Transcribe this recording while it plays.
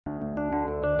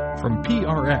From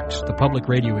PRX, the Public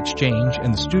Radio Exchange,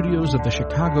 and the studios of the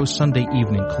Chicago Sunday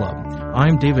Evening Club,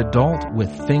 I'm David Dault with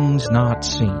Things Not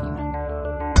Seen.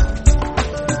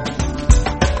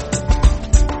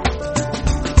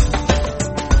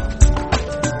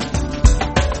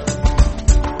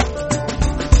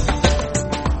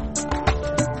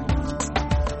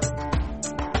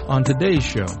 On today's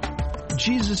show,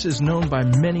 Jesus is known by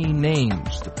many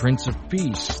names, the Prince of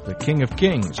Peace, the King of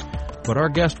Kings, but our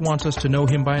guest wants us to know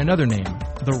him by another name,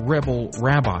 the Rebel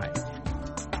Rabbi.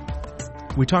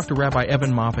 We talked to Rabbi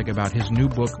Evan Moffick about his new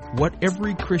book, What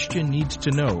Every Christian Needs to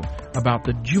Know About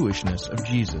the Jewishness of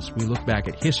Jesus. We look back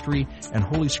at history and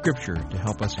Holy Scripture to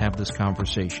help us have this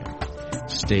conversation.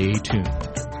 Stay tuned.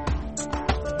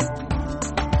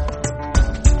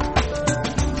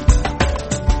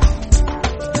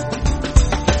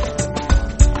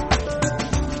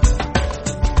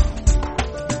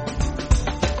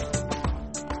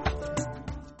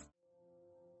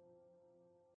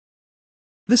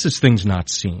 This is Things Not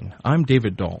Seen. I'm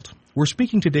David Dault. We're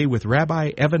speaking today with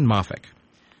Rabbi Evan Moffick.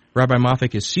 Rabbi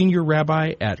Moffick is senior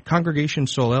rabbi at Congregation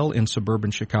Solel in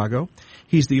suburban Chicago.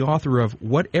 He's the author of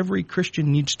What Every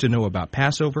Christian Needs to Know About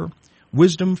Passover,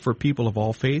 Wisdom for People of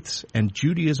All Faiths, and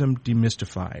Judaism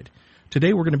Demystified.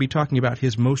 Today we're going to be talking about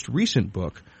his most recent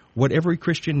book, What Every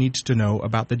Christian Needs to Know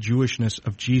About the Jewishness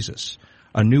of Jesus,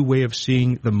 a new way of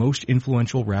seeing the most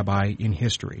influential rabbi in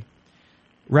history.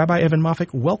 Rabbi Evan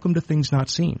Moffick, welcome to Things Not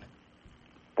Seen.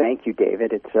 Thank you,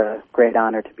 David. It's a great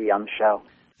honor to be on the show.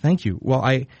 Thank you. Well,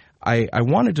 I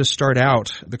wanted to start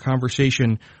out the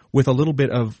conversation with a little bit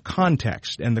of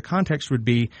context, and the context would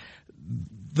be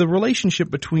the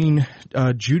relationship between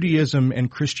Judaism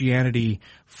and Christianity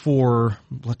for,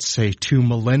 let's say, 2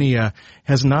 millennia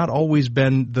has not always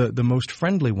been the most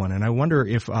friendly one. And I wonder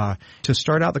if, to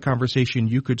start out the conversation,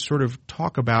 you could sort of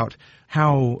talk about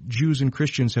how Jews and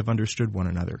Christians have understood one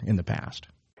another in the past.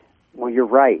 Well, you're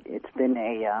right. It's been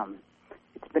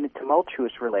a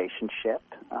tumultuous relationship,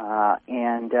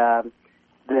 and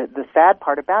the sad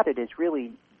part about it is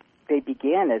really they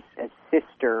began as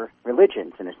sister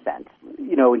religions in a sense.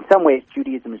 You know, in some ways,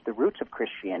 Judaism is the roots of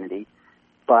Christianity,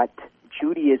 but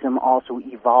Judaism also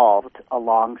evolved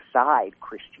alongside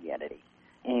Christianity.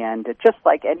 And just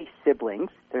like any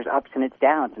siblings, there's ups and it's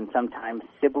downs, and sometimes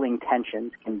sibling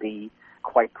tensions can be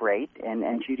quite great, and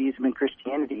Judaism and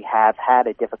Christianity have had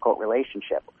a difficult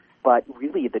relationship. But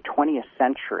really, the 20th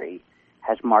century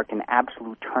has marked an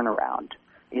absolute turnaround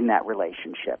in that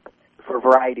relationship for a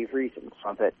variety of reasons.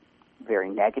 Some of it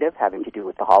very negative, having to do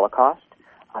with the Holocaust.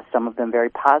 Some of them very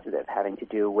positive, having to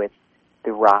do with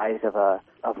the rise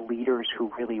of leaders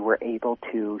who really were able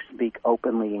to speak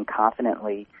openly and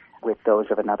confidently with those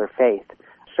of another faith.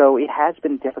 So it has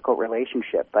been a difficult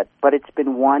relationship, but it's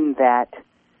been one that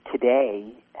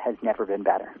today has never been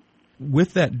better.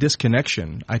 With that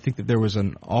disconnection, I think that there was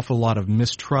an awful lot of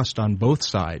mistrust on both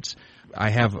sides. I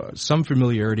have some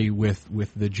familiarity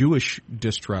with the Jewish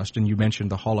distrust, and you mentioned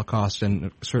the Holocaust,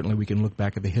 and certainly we can look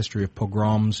back at the history of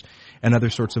pogroms and other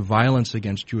sorts of violence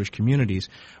against Jewish communities.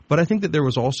 But I think that there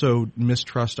was also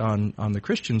mistrust on the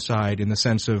Christian side in the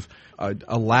sense of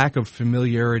a lack of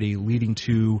familiarity leading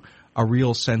to a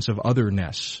real sense of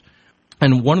otherness.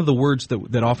 And one of the words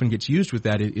that often gets used with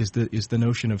that is the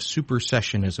notion of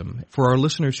supersessionism. For our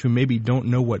listeners who maybe don't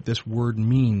know what this word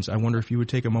means, I wonder if you would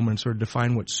take a moment and sort of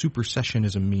define what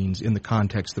supersessionism means in the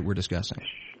context that we're discussing.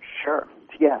 Sure.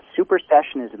 Yeah,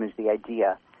 supersessionism is the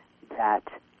idea that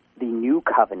the new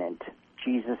covenant,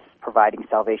 Jesus providing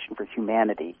salvation for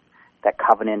humanity, that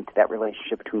covenant, that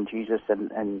relationship between Jesus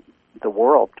and the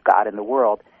world, God and the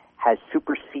world, has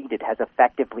superseded, has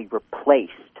effectively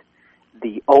replaced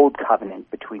the old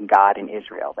covenant between God and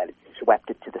Israel, that it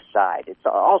swept it to the side. It's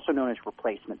also known as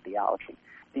replacement theology.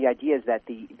 The idea is that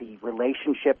the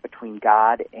relationship between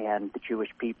God and the Jewish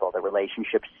people, the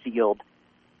relationship sealed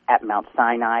at Mount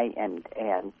Sinai and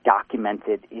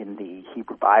documented in the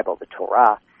Hebrew Bible, the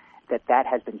Torah, that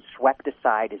has been swept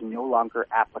aside, is no longer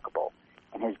applicable,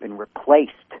 and has been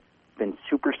replaced, been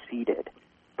superseded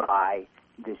by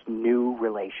this new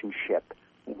relationship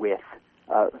with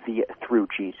through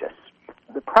Jesus.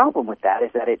 The problem with that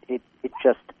is that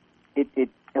it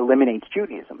eliminates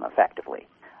Judaism effectively.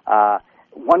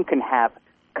 One can have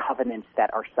covenants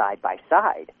that are side by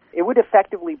side. It would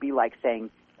effectively be like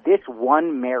saying this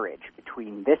one marriage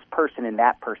between this person and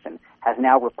that person has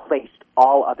now replaced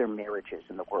all other marriages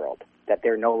in the world, that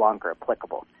they're no longer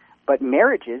applicable. But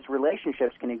marriages,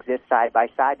 relationships can exist side by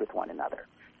side with one another.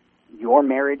 Your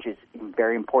marriage is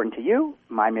very important to you.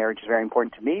 My marriage is very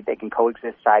important to me. They can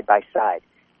coexist side by side.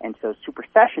 And so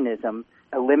supersessionism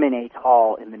eliminates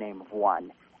all in the name of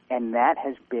one. And that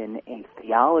has been a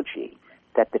theology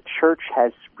that the church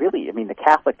has really, the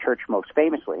Catholic Church most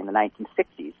famously in the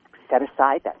 1960s, set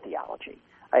aside that theology.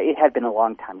 It had been a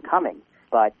long time coming,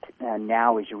 but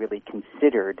now is really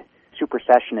considered,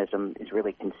 supersessionism is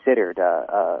really considered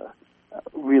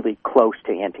really close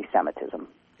to anti-Semitism.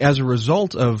 As a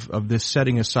result of this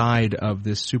setting aside of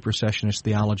this supersessionist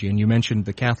theology, and you mentioned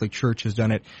the Catholic Church has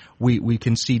done it, we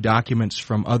can see documents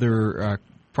from other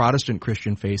Protestant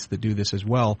Christian faiths that do this as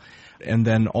well. And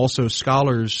then also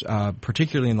scholars,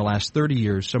 particularly in the last 30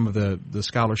 years, some of the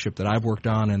scholarship that I've worked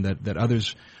on and that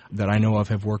others that I know of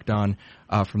have worked on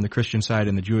from the Christian side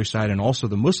and the Jewish side and also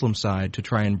the Muslim side to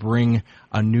try and bring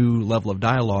a new level of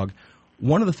dialogue.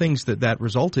 One of the things that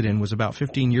resulted in was about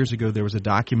 15 years ago there was a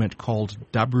document called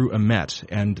Dabru Emet,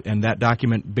 and that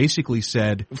document basically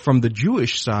said, from the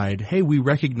Jewish side, hey, we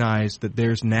recognize that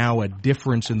there's now a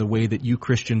difference in the way that you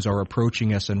Christians are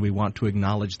approaching us, and we want to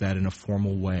acknowledge that in a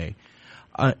formal way.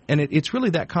 And it's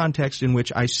really that context in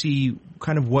which I see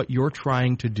kind of what you're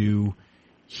trying to do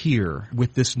here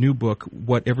with this new book,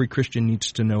 What Every Christian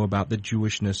Needs to Know About the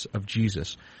Jewishness of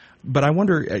Jesus. But I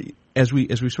wonder, as we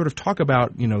sort of talk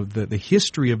about, the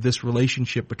history of this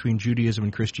relationship between Judaism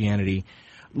and Christianity,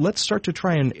 let's start to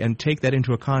try and take that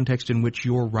into a context in which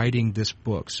you're writing this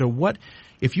book. So what,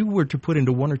 if you were to put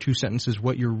into one or two sentences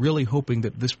what you're really hoping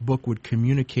that this book would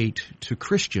communicate to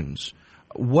Christians,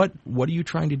 what are you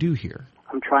trying to do here?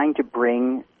 I'm trying to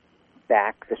bring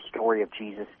back the story of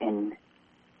Jesus in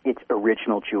its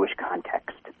original Jewish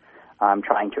context. I'm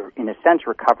trying to, in a sense,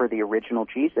 recover the original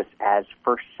Jesus as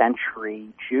first-century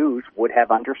Jews would have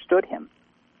understood him.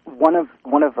 One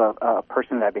of a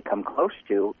person that I've become close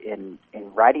to in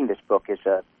writing this book is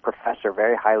a professor,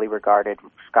 very highly regarded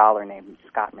scholar named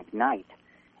Scot McKnight,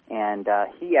 and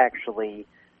he actually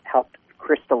helped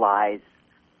crystallize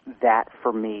that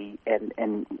for me.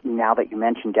 And now that you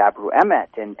mentioned Dabru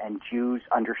Emet and Jews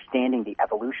understanding the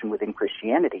evolution within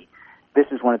Christianity, this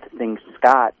is one of the things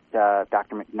Scott,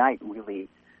 Dr. McKnight, really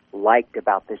liked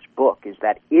about this book, is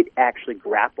that it actually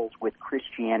grapples with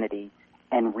Christianity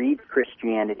and reads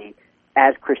Christianity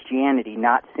as Christianity,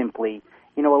 not simply,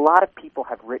 a lot of people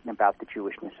have written about the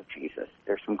Jewishness of Jesus.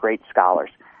 There's some great scholars.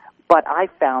 But I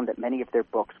found that many of their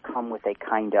books come with a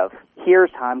kind of,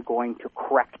 here's how I'm going to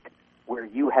correct where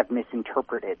you have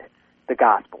misinterpreted the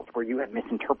Gospels, where you have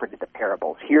misinterpreted the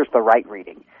parables. Here's the right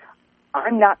reading.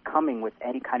 I'm not coming with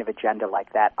any kind of agenda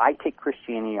like that. I take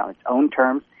Christianity on its own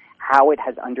terms, how it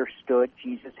has understood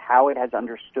Jesus, how it has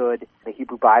understood the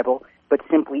Hebrew Bible, but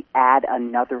simply add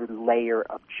another layer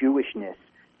of Jewishness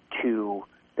to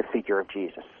the figure of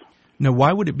Jesus. Now,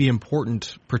 why would it be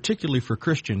important, particularly for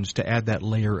Christians, to add that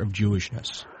layer of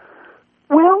Jewishness?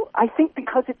 Well, I think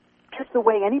because it's just the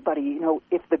way anybody,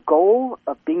 if the goal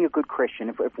of being a good Christian,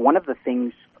 if one of the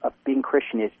things of being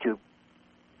Christian is to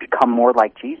become more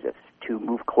like Jesus, to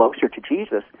move closer to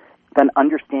Jesus, then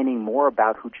understanding more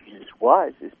about who Jesus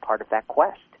was is part of that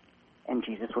quest. And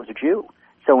Jesus was a Jew.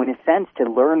 So in a sense, to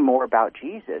learn more about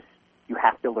Jesus, you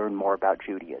have to learn more about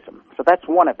Judaism. So that's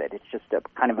one of it. It's just a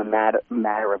kind of a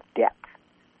matter of depth,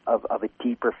 of a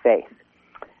deeper faith.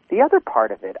 The other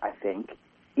part of it, I think,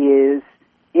 is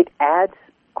it adds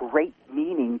great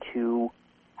meaning to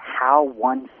how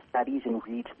one studies and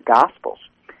reads the Gospels.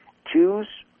 Jews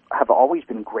have always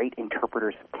been great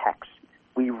interpreters of text.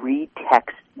 We read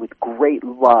text with great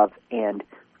love and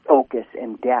focus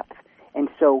and depth. And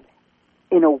so,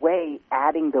 in a way,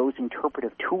 adding those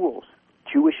interpretive tools,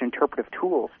 Jewish interpretive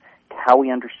tools, to how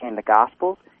we understand the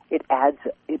Gospels, it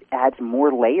adds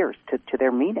more layers to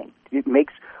their meaning. It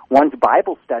makes one's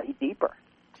Bible study deeper.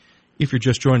 If you're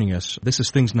just joining us, this is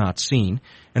Things Not Seen,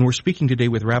 and we're speaking today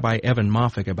with Rabbi Evan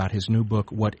Moffick about his new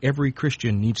book, What Every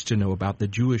Christian Needs to Know About the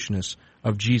Jewishness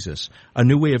of Jesus, a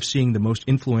new way of seeing the most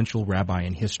influential rabbi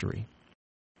in history.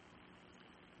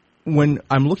 When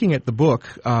I'm looking at the book,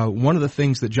 one of the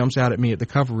things that jumps out at me at the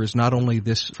cover is not only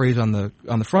this phrase on the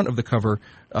front of the cover,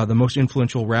 the most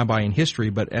influential rabbi in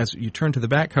history, but as you turn to the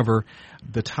back cover,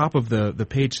 the top of the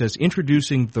page says,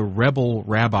 Introducing the Rebel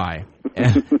Rabbi.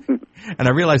 And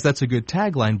I realize that's a good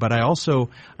tagline, but I also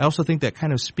think that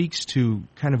kind of speaks to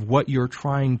kind of what you're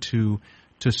trying to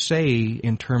say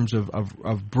in terms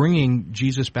of bringing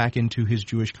Jesus back into his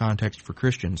Jewish context for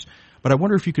Christians. But I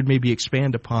wonder if you could maybe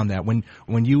expand upon that. When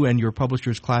you and your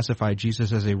publishers classify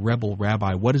Jesus as a rebel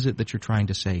rabbi, what is it that you're trying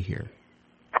to say here?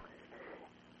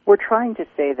 We're trying to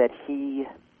say that he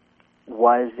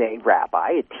was a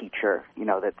rabbi, a teacher.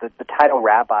 That the title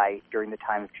rabbi during the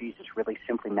time of Jesus really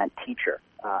simply meant teacher,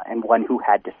 and one who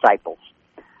had disciples.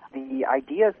 The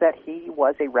idea is that he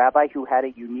was a rabbi who had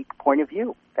a unique point of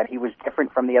view, that he was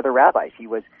different from the other rabbis. He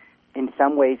was in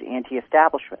some ways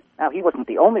anti-establishment. Now, he wasn't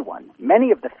the only one.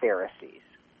 Many of the Pharisees,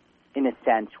 in a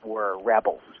sense, were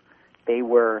rebels. They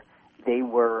were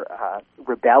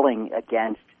rebelling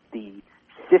against the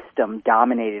system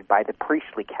dominated by the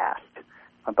priestly caste,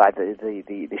 by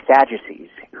the Sadducees,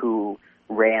 who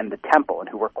ran the temple and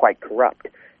who were quite corrupt.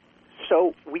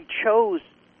 So we chose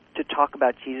to talk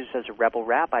about Jesus as a rebel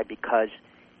rabbi because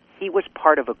he was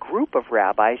part of a group of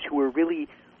rabbis who were really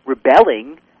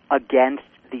rebelling against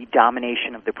the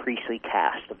domination of the priestly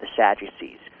caste of the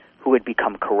Sadducees, who had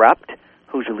become corrupt,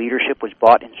 whose leadership was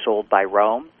bought and sold by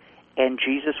Rome, and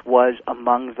Jesus was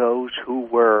among those who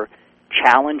were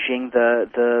challenging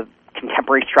the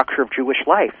contemporary structure of Jewish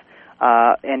life.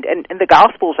 And the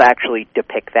Gospels actually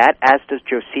depict that, as does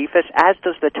Josephus, as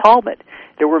does the Talmud.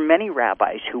 There were many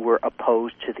rabbis who were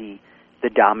opposed to the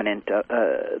dominant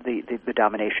the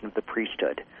domination of the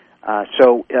priesthood.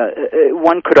 So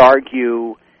one could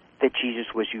argue that Jesus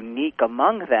was unique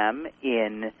among them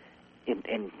in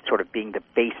sort of being the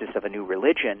basis of a new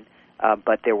religion,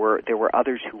 but there were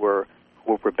others who were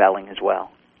rebelling as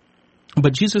well.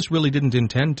 But Jesus really didn't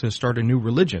intend to start a new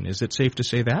religion. Is it safe to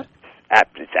say that?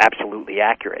 It's absolutely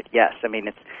accurate. Yes, I mean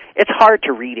it's hard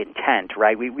to read intent,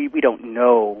 right? We don't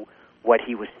know what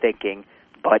he was thinking,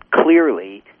 but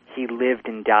clearly he lived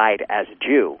and died as a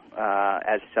Jew,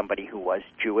 as somebody who was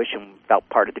Jewish and felt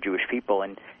part of the Jewish people,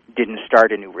 and didn't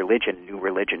start a new religion. A new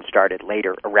religion started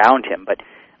later around him, but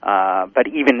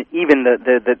even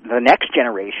the next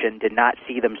generation did not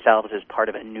see themselves as part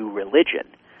of a new religion.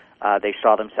 They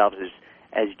saw themselves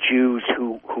as Jews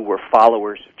who were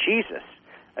followers of Jesus.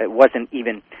 It wasn't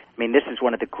even, I mean, this is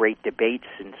one of the great debates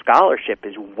in scholarship,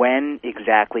 is when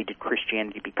exactly did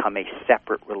Christianity become a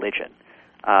separate religion?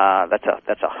 That's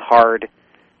a hard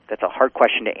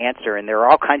question to answer, and there are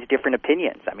all kinds of different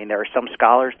opinions. I mean, there are some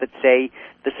scholars that say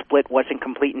the split wasn't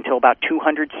complete until about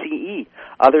 200 CE.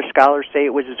 Other scholars say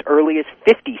it was as early as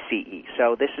 50 CE.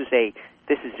 So this is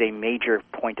a major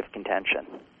point of contention.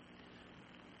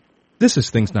 This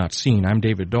is Things Not Seen. I'm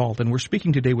David Dault, and we're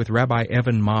speaking today with Rabbi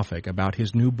Evan Moffick about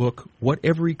his new book, What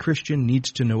Every Christian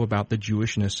Needs to Know About the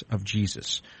Jewishness of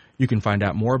Jesus. You can find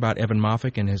out more about Evan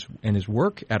Moffick and his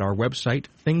work at our website,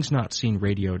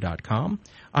 thingsnotseenradio.com.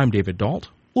 I'm David Dault.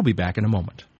 We'll be back in a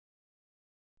moment.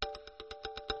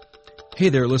 Hey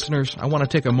there, listeners. I want to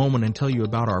take a moment and tell you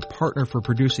about our partner for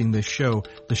producing this show,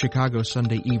 the Chicago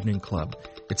Sunday Evening Club.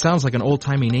 It sounds like an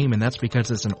old-timey name, and that's because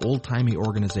it's an old-timey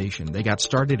organization. They got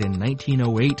started in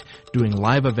 1908 doing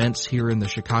live events here in the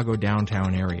Chicago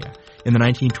downtown area. In the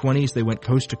 1920s, they went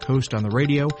coast to coast on the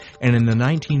radio, and in the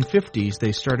 1950s,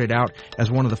 they started out as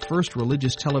one of the first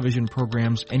religious television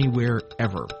programs anywhere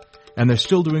ever. And they're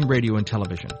still doing radio and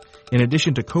television. In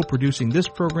addition to co-producing this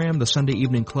program, the Sunday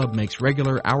Evening Club makes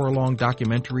regular hour-long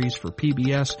documentaries for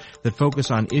PBS that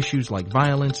focus on issues like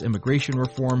violence, immigration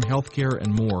reform, healthcare,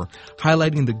 and more,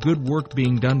 highlighting the good work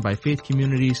being done by faith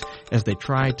communities as they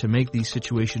try to make these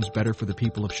situations better for the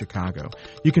people of Chicago.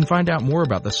 You can find out more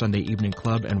about the Sunday Evening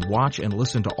Club and watch and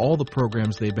listen to all the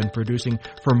programs they've been producing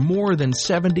for more than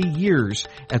 70 years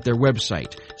at their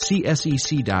website,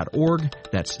 csec.org.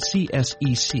 That's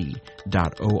csec.org.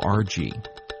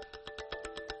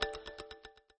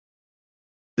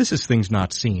 This is Things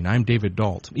Not Seen. I'm David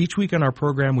Dault. Each week on our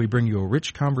program, we bring you a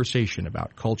rich conversation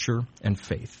about culture and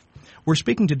faith. We're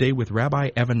speaking today with Rabbi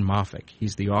Evan Moffick.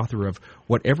 He's the author of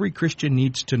What Every Christian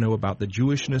Needs to Know About the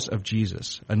Jewishness of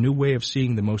Jesus, a new way of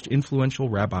seeing the most influential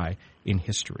rabbi in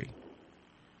history.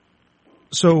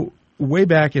 So, way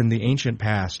back in the ancient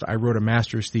past, I wrote a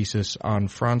master's thesis on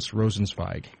Franz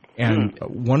Rosenzweig. And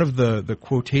one of the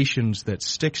quotations that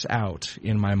sticks out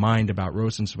in my mind about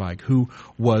Rosenzweig, who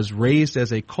was raised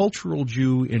as a cultural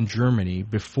Jew in Germany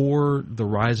before the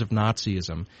rise of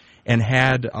Nazism, and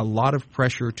had a lot of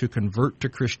pressure to convert to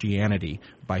Christianity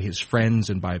by his friends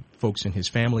and by folks in his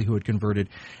family who had converted,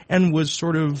 and was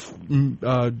sort of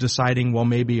deciding, well,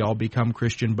 maybe I'll become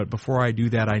Christian, but before I do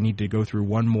that, I need to go through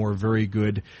one more very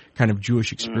good kind of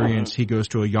Jewish experience. He goes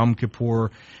to a Yom Kippur,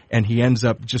 and he ends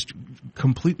up just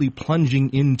completely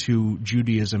plunging into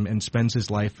Judaism and spends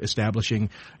his life establishing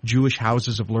Jewish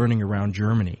houses of learning around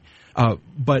Germany.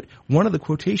 But one of the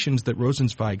quotations that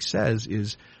Rosenzweig says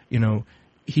is,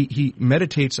 he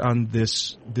meditates on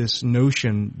this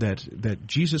notion that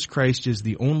Jesus Christ is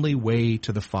the only way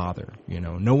to the Father.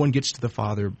 No one gets to the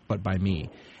Father but by me.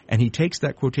 And he takes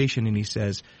that quotation and he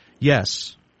says,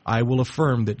 yes, I will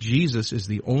affirm that Jesus is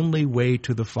the only way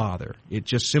to the Father. It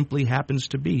just simply happens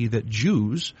to be that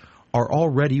Jews are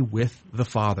already with the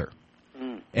Father.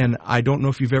 And I don't know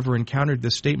if you've ever encountered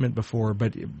this statement before,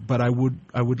 but I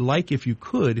would like, if you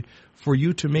could, for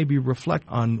you to maybe reflect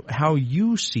on how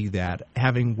you see that,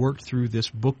 having worked through this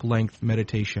book-length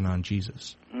meditation on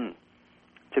Jesus.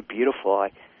 It's beautiful.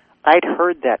 I'd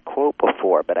heard that quote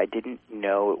before, but I didn't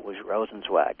know it was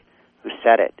Rosenzweig who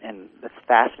said it, and it's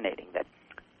fascinating that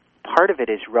part of it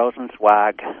is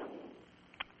Rosenzweig,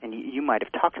 and you might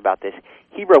have talked about this,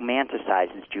 he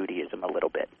romanticizes Judaism a little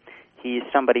bit. He is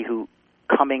somebody who,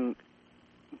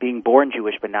 being born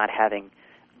Jewish but not having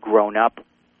grown up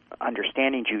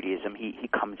understanding Judaism, he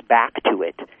comes back to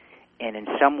it and in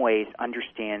some ways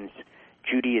understands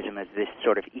Judaism as this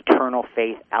sort of eternal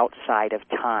faith outside of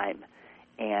time.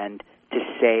 And to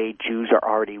say Jews are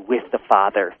already with the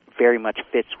Father very much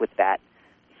fits with that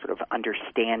sort of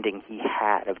understanding he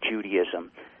had of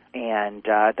Judaism. And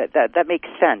that makes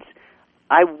sense.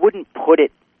 I wouldn't put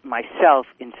it myself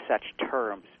in such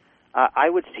terms. I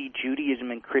would see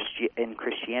Judaism and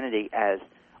Christianity as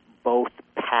both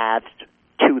paths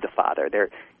to the Father.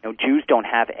 Jews don't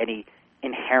have any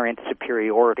inherent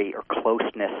superiority or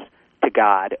closeness to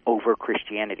God over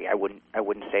Christianity. I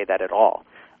wouldn't say that at all.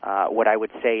 What I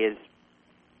would say is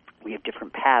we have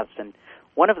different paths, and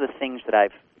one of the things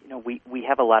that we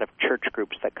have a lot of church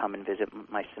groups that come and visit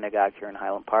my synagogue here in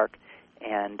Highland Park,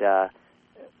 and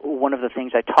one of the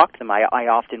things I talk to them, I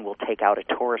often will take out a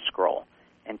Torah scroll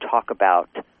and talk about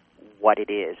what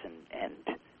it is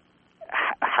and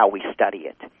how we study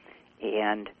it.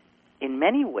 And in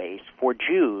many ways, for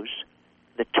Jews,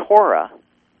 the Torah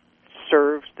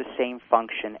serves the same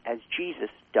function as Jesus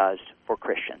does for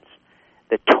Christians.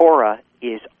 The Torah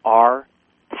is our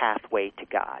pathway to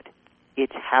God.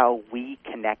 It's how we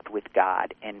connect with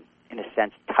God and, in a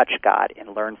sense, touch God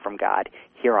and learn from God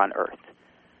here on earth.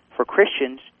 For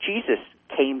Christians, Jesus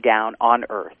came down on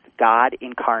earth, God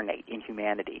incarnate in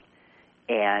humanity,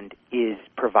 and is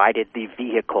provided the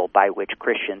vehicle by which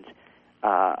Christians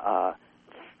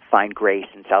find grace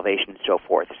and salvation and so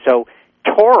forth. So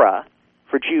Torah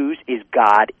for Jews is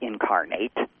God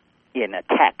incarnate in a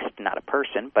text, not a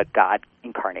person, but God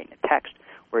incarnate in a text,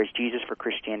 whereas Jesus for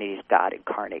Christianity is God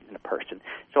incarnate in a person.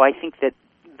 So I think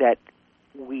that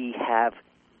we have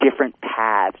different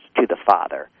paths to the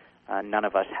Father. None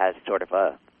of us has sort of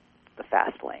the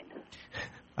fast lane.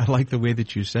 I like the way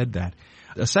that you said that.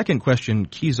 A second question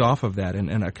keys off of that,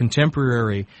 and a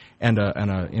contemporary and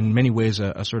in many ways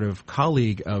a sort of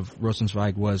colleague of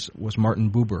Rosenzweig was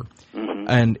Martin Buber. Mm-hmm.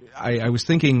 And I was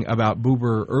thinking about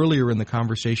Buber earlier in the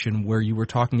conversation where you were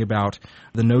talking about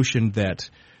the notion that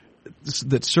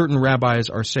certain rabbis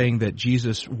are saying that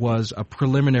Jesus was a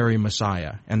preliminary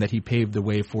Messiah and that he paved the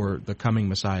way for the coming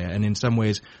Messiah. And in some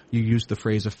ways, you used the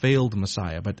phrase a failed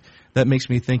Messiah. But that makes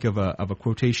me think of a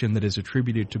quotation that is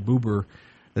attributed to Buber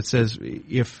that says,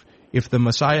 if the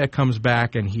Messiah comes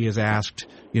back and he is asked,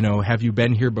 have you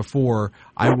been here before,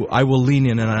 I will lean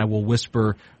in and I will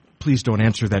whisper, please don't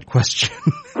answer that question.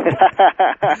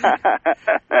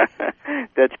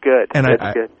 That's good. And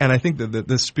good. I think that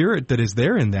the spirit that is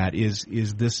there in that is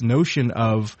this notion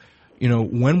of,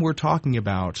 when we're talking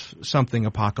about something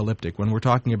apocalyptic, when we're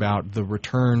talking about the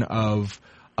return of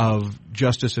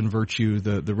justice and virtue,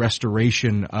 the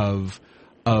restoration of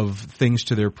things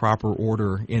to their proper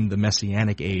order in the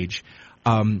Messianic age,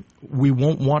 we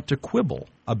won't want to quibble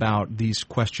about these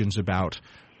questions about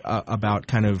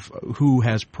kind of who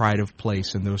has pride of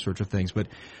place and those sorts of things. But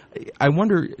I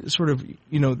wonder, sort of,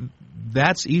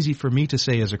 that's easy for me to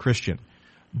say as a Christian.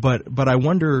 But I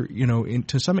wonder,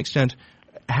 to some extent,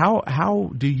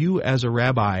 how do you as a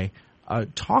rabbi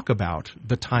talk about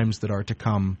the times that are to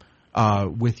come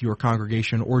with your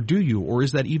congregation, or do you? Or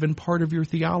is that even part of your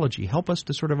theology? Help us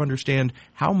to sort of understand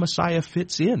how Messiah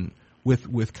fits in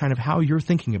with kind of how you're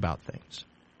thinking about things.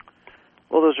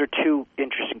 Well, those are two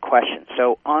interesting questions.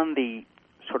 So on the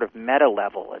sort of meta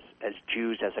level as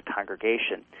Jews as a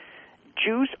congregation,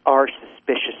 Jews are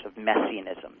suspicious of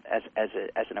messianism as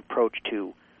an approach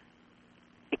to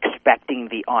expecting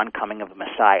the oncoming of a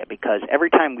Messiah, because every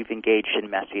time we've engaged in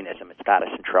messianism, it's got us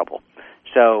in trouble.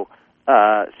 So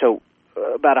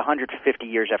about 150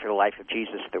 years after the life of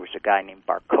Jesus, there was a guy named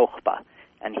Bar Kokhba,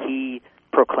 and he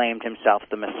proclaimed himself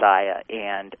the Messiah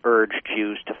and urged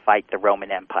Jews to fight the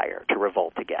Roman Empire, to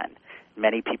revolt again.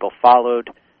 Many people followed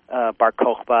Bar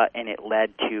Kokhba, and it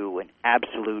led to an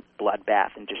absolute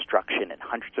bloodbath and destruction, and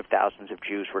hundreds of thousands of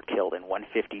Jews were killed in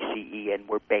 150 CE and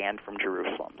were banned from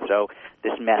Jerusalem. So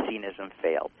this messianism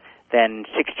failed. Then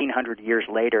 1,600 years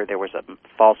later, there was a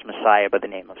false Messiah by the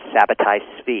name of Sabbatai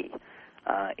Tzvi,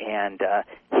 and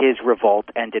his revolt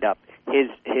ended up, his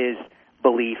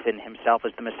belief in himself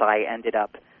as the Messiah ended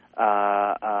up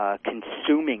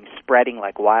consuming, spreading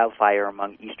like wildfire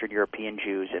among Eastern European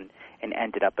Jews and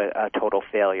ended up a total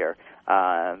failure.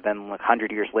 Then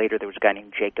 100 years later, there was a guy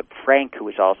named Jacob Frank who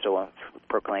was also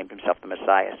proclaimed himself the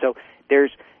Messiah. So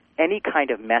there's any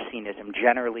kind of messianism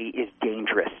generally is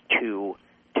dangerous to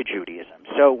Judaism.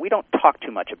 So we don't talk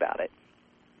too much about it.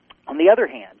 On the other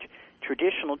hand,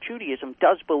 traditional Judaism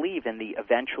does believe in the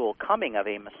eventual coming of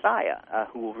a Messiah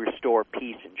who will restore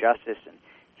peace and justice and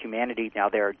humanity. Now,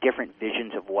 there are different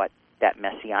visions of what that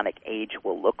messianic age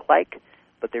will look like,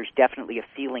 but there's definitely a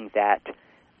feeling that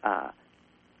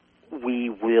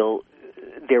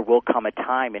there will come a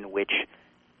time in which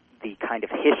the kind of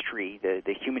history,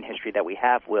 the human history that we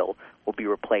have will be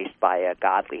replaced by a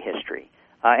godly history.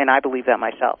 And I believe that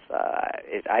myself.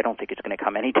 I don't think it's going to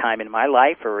come any time in my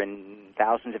life or in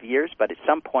thousands of years, but at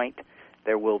some point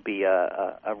there will be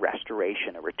a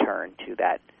restoration, a return to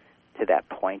that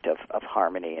point of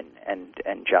harmony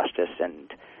and justice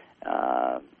and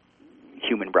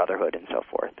human brotherhood and so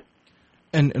forth.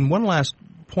 And one last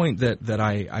point that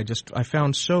I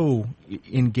found so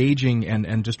engaging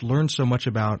and just learned so much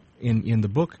about in the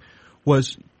book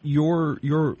was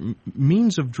your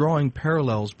means of drawing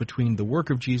parallels between the work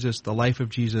of Jesus, the life of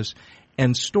Jesus,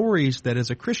 and stories that as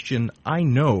a Christian I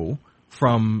know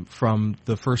from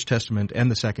the First Testament and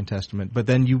the Second Testament, but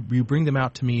then you bring them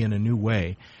out to me in a new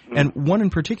way. And one in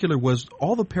particular was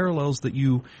all the parallels that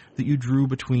you drew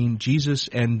between Jesus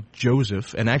and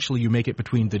Joseph, and actually you make it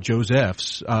between the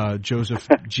Josephs, Joseph,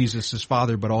 Jesus'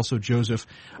 father, but also Joseph,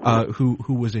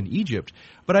 who was in Egypt.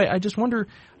 But I just wonder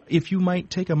if you might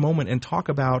take a moment and talk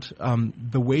about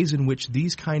the ways in which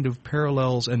these kind of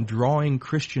parallels and drawing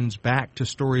Christians back to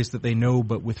stories that they know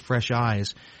but with fresh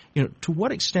eyes, to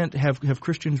what extent have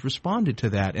Christians responded to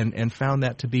that and found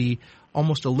that to be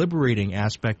almost a liberating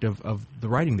aspect of the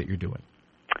writing that you're doing?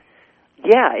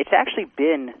 Yeah, it's actually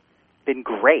been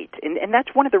great. And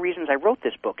that's one of the reasons I wrote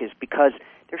this book, is because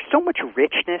there's so much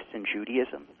richness in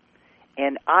Judaism.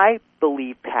 And I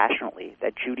believe passionately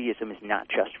that Judaism is not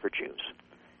just for Jews,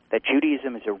 that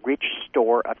Judaism is a rich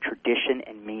store of tradition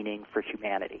and meaning for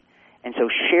humanity. And so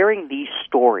sharing these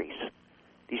stories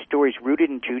rooted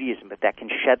in Judaism, but that can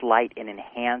shed light and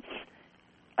enhance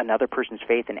another person's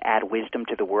faith and add wisdom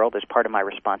to the world, is part of my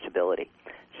responsibility.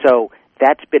 So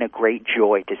that's been a great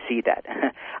joy to see that.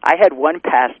 I had one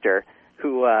pastor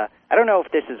who, I don't know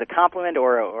if this is a compliment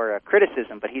or a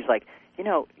criticism, but he's like,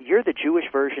 you're the Jewish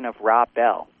version of Rob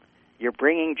Bell. You're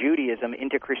bringing Judaism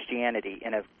into Christianity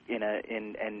and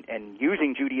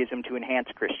using Judaism to enhance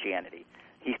Christianity.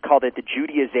 He called it the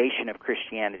Judaization of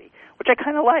Christianity, which I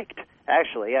kind of liked,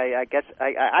 actually. I guess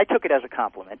I took it as a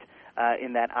compliment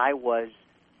in that I was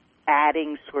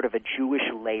adding sort of a Jewish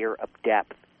layer of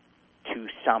depth to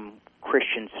some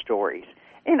Christian stories.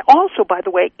 And also, by the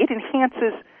way, it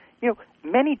enhances,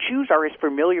 many Jews are as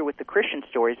familiar with the Christian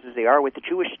stories as they are with the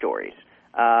Jewish stories.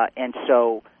 And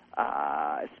so,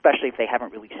 especially if they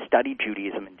haven't really studied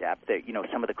Judaism in depth,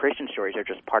 some of the Christian stories are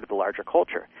just part of the larger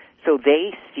culture. So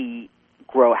they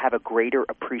have a greater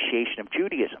appreciation of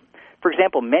Judaism. For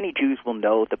example, many Jews will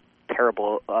know the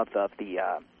parable of the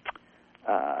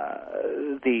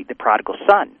prodigal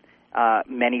son.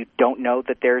 Many don't know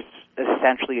that there's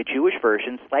essentially a Jewish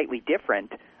version, slightly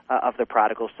different, of the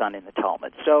prodigal son in the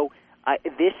Talmud. So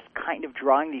this kind of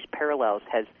drawing these parallels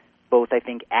has both, I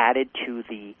think, added to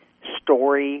the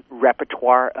story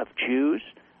repertoire of Jews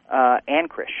and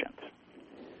Christians.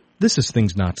 This is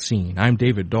Things Not Seen. I'm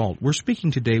David Dault. We're speaking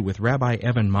today with Rabbi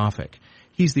Evan Moffick.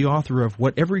 He's the author of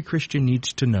What Every Christian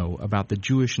Needs to Know About the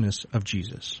Jewishness of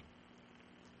Jesus.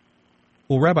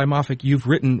 Well, Rabbi Moffick, you've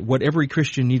written What Every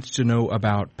Christian Needs to Know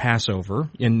About Passover,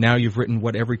 and now you've written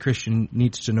What Every Christian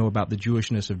Needs to Know About the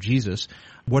Jewishness of Jesus.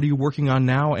 What are you working on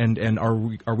now, and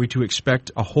are we to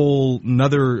expect a whole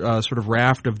another sort of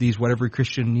raft of these What Every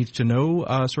Christian Needs to Know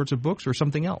sorts of books, or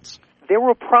something else? There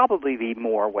will probably be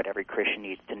more What Every Christian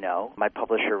Needs to Know. My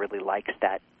publisher really likes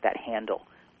that handle.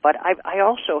 But I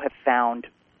also have found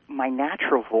my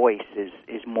natural voice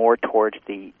is more towards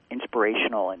the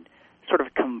inspirational and sort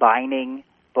of combining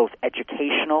both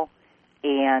educational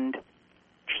and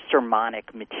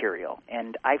sermonic material.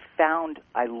 And I found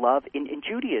I love, in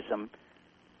Judaism,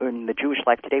 in the Jewish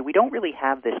life today, we don't really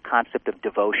have this concept of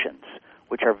devotions,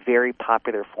 which are very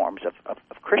popular forms of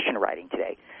Christian writing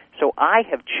today. So I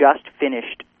have just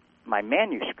finished my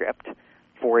manuscript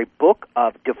for a book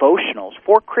of devotionals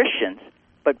for Christians,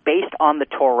 but based on the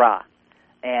Torah.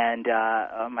 And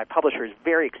my publisher is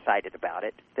very excited about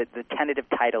it. The tentative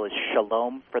title is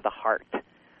Shalom for the Heart,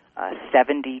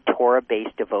 70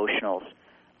 Torah-based devotionals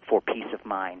for peace of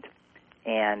mind.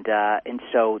 And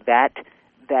so that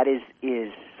that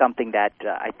is something that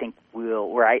I think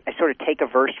where I sort of take a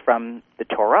verse from the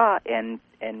Torah and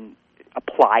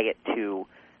apply it to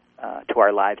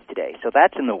our lives today. So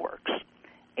that's in the works.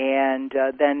 And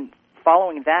then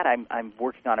following that, I'm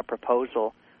working on a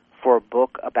proposal for a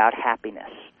book about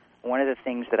happiness. One of the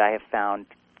things that I have found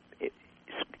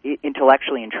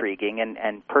intellectually intriguing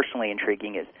and personally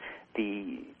intriguing is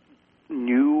the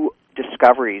new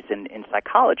discoveries in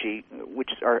psychology, which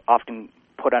are often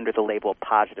put under the label of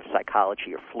positive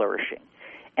psychology or flourishing.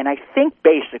 And I think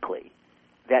basically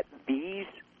that these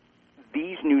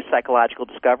new psychological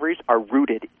discoveries are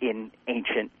rooted in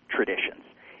ancient traditions.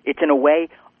 It's in a way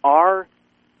our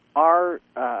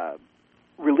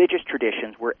religious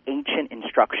traditions were ancient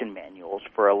instruction manuals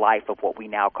for a life of what we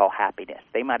now call happiness.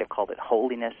 They might have called it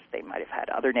holiness, they might have had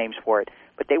other names for it,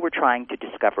 but they were trying to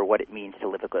discover what it means to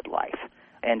live a good life.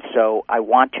 And so I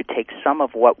want to take some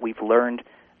of what we've learned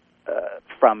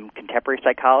from contemporary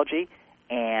psychology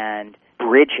and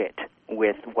bridge it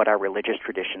with what our religious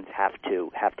traditions have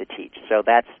to teach. So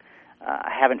that's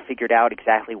I haven't figured out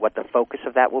exactly what the focus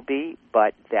of that will be,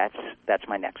 but that's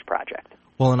my next project.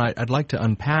 Well, and I'd like to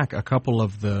unpack a couple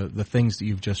of the things that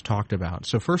you've just talked about.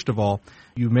 So first of all,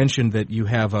 you mentioned that you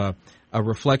have a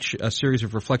series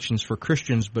of reflections for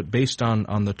Christians, but based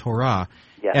on the Torah.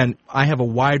 Yes. And I have a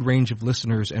wide range of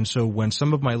listeners, and so when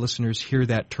some of my listeners hear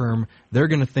that term, they're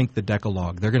going to think the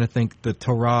Decalogue. They're going to think the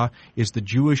Torah is the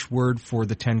Jewish word for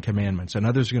the Ten Commandments. And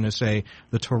others are going to say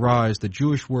the Torah is the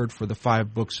Jewish word for the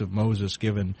 5 books of Moses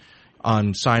given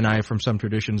on Sinai from some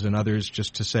traditions, and others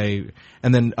just to say,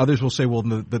 and then others will say, well,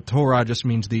 the Torah just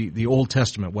means the Old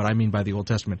Testament, what I mean by the Old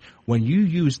Testament. When you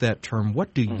use that term,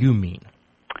 what do you mean?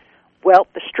 Well,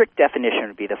 the strict definition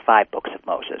would be the 5 books of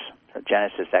Moses. So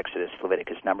Genesis, Exodus,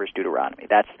 Leviticus, Numbers, Deuteronomy.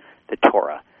 That's the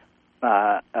Torah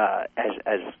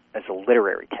as a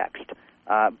literary text.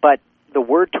 But the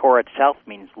word Torah itself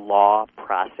means law,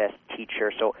 process,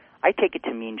 teacher. So I take it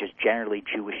to mean just generally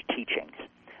Jewish teachings.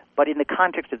 But in the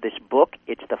context of this book,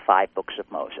 it's the 5 books of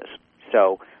Moses.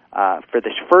 So for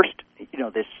this first,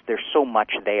 there's so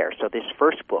much there. So this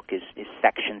first book is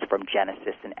sections from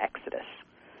Genesis and Exodus.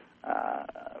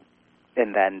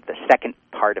 And then the second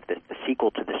part of the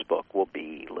sequel to this book will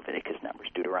be Leviticus, Numbers,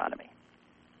 Deuteronomy.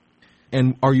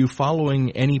 And are you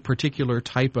following any particular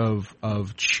type of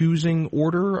choosing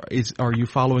order? Are you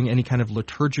following any kind of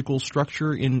liturgical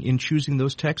structure in choosing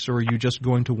those texts, or are you just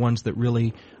going to ones that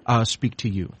really speak to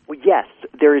you? Well, yes,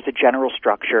 there is a general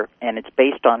structure, and it's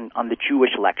based on the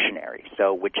Jewish lectionary.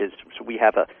 So we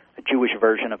have a Jewish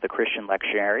version of the Christian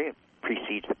lectionary. It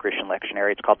precedes the Christian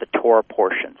lectionary. It's called the Torah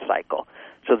portion cycle.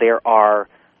 So there are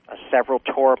several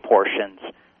Torah portions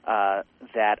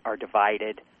that are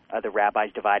divided. The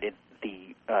rabbis divided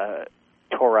the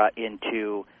Torah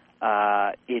into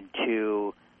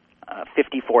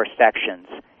 54 sections,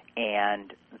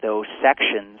 and those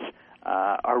sections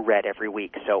are read every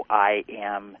week. So I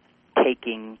am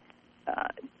taking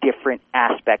different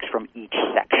aspects from each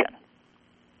section.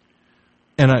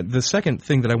 And the second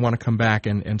thing that I want to come back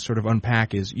and sort of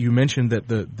unpack is you mentioned that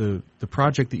the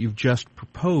project that you've just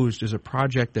proposed is a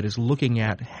project that is looking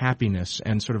at happiness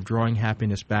and sort of drawing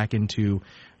happiness back into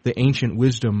the ancient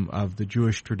wisdom of the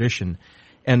Jewish tradition.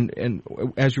 And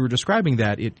as you were describing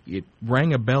that, it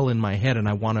rang a bell in my head, and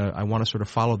I want to sort of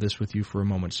follow this with you for a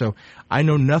moment. So I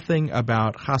know nothing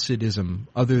about Hasidism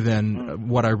other than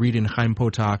what I read in Chaim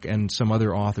Potok and some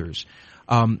other authors.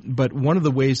 But one of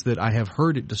the ways that I have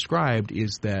heard it described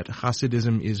is that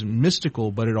Hasidism is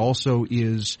mystical, but it also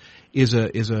is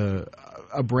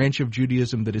a branch of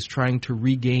Judaism that is trying to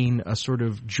regain a sort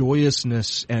of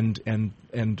joyousness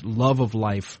and love of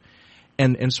life.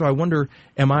 And so I wonder,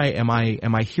 am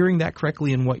I hearing that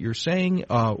correctly in what you're saying,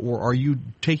 or are you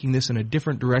taking this in a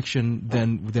different direction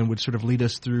than would sort of lead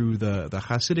us through the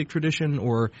Hasidic tradition,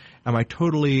 or am I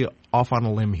totally off on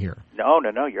a limb here? No,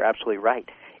 you're absolutely right.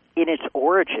 In its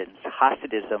origins,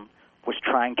 Hasidism was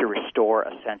trying to restore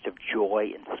a sense of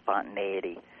joy and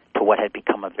spontaneity to what had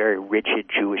become a very rigid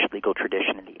Jewish legal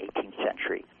tradition in the 18th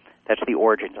century. That's the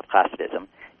origins of Hasidism.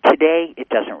 Today, it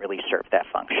doesn't really serve that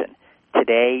function.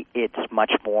 Today, it's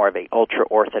much more of an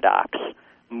ultra-Orthodox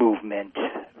movement,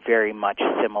 very much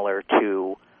similar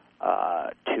to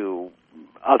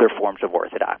other forms of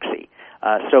Orthodoxy.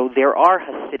 So there are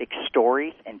Hasidic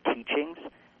stories and teachings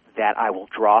that I will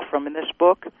draw from in this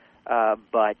book,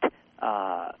 but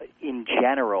in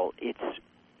general, it's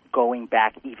going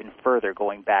back even further,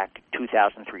 going back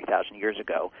 2,000, 3,000 years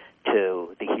ago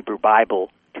to the Hebrew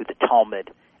Bible, to the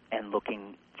Talmud, and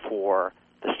looking for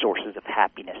the sources of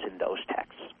happiness in those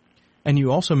texts. And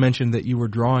you also mentioned that you were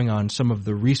drawing on some of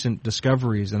the recent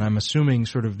discoveries, and I'm assuming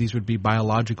sort of these would be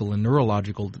biological and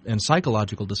neurological and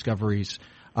psychological discoveries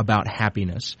about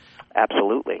happiness.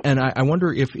 Absolutely. And I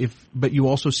wonder but you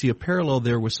also see a parallel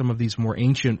there with some of these more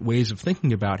ancient ways of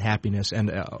thinking about happiness and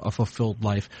a fulfilled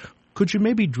life. Could you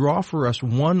maybe draw for us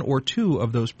one or two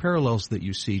of those parallels that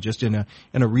you see, just in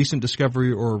a recent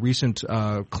discovery or a recent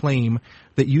claim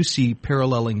that you see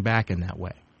paralleling back in that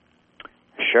way?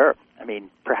 Sure. I mean,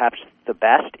 perhaps the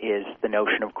best is the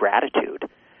notion of gratitude.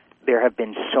 There have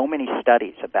been so many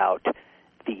studies about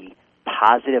the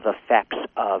positive effects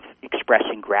of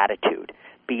expressing gratitude,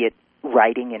 be it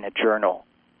writing in a journal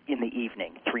in the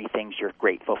evening 3 things you're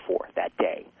grateful for that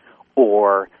day,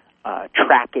 or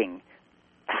tracking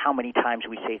how many times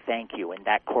we say thank you and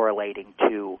that correlating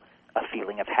to a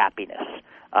feeling of happiness.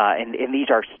 And these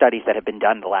are studies that have been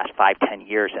done in the last 5-10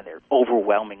 years, and they're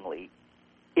overwhelmingly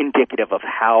indicative of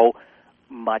how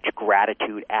much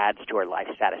gratitude adds to our life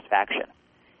satisfaction.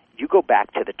 You go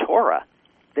back to the Torah,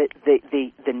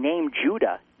 the name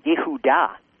Judah,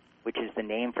 Yehudah, which is the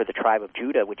name for the tribe of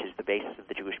Judah, which is the basis of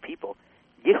the Jewish people,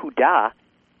 Yehudah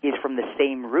is from the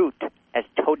same root as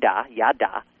Todah,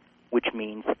 Yada, which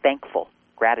means thankful,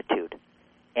 gratitude.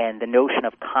 And the notion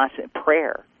of constant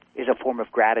prayer is a form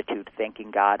of gratitude,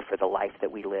 thanking God for the life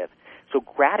that we live. So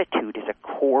gratitude is a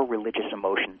core religious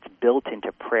emotion. It's built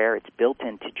into prayer. It's built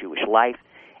into Jewish life.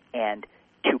 And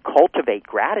to cultivate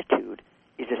gratitude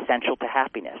is essential to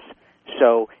happiness.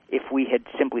 So if we had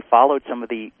simply followed some of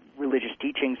the religious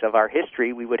teachings of our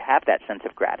history, we would have that sense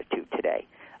of gratitude today.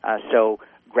 So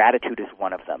gratitude is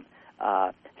one of them.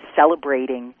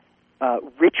 Celebrating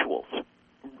rituals,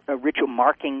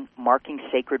 marking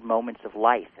sacred moments of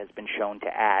life has been shown to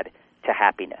add to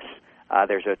happiness.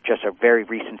 There's just a very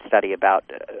recent study about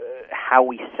how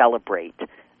we celebrate.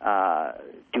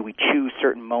 Do we choose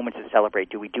certain moments to celebrate?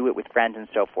 Do we do it with friends and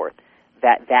so forth?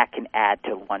 That can add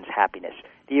to one's happiness.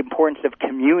 The importance of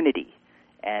community,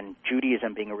 and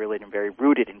Judaism being a religion very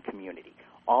rooted in community.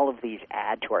 All of these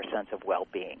add to our sense of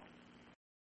well-being.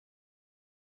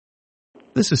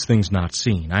 This is Things Not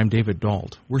Seen. I'm David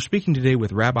Dault. We're speaking today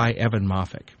with Rabbi Evan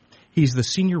Moffick. He's the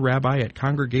senior rabbi at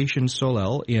Congregation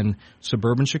Solel in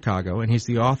suburban Chicago, and he's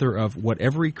the author of What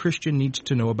Every Christian Needs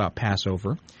to Know About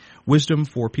Passover, Wisdom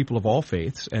for People of All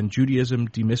Faiths, and Judaism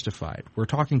Demystified. We're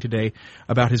talking today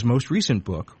about his most recent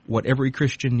book, What Every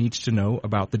Christian Needs to Know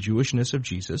About the Jewishness of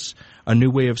Jesus, a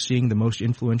new way of seeing the most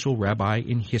influential rabbi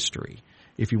in history.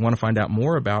 If you want to find out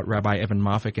more about Rabbi Evan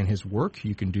Moffick and his work,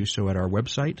 you can do so at our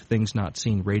website,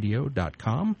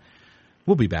 thingsnotseenradio.com.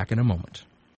 We'll be back in a moment.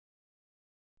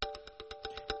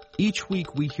 Each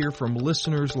week we hear from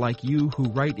listeners like you who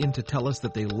write in to tell us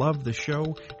that they love the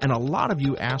show, and a lot of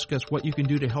you ask us what you can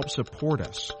do to help support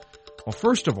us. Well,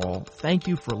 first of all, thank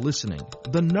you for listening.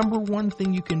 The number one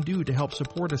thing you can do to help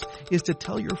support us is to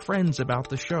tell your friends about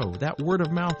the show. That word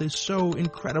of mouth is so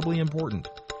incredibly important.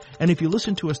 And if you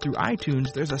listen to us through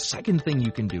iTunes, there's a second thing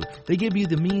you can do. They give you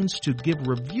the means to give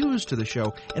reviews to the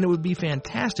show, and it would be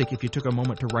fantastic if you took a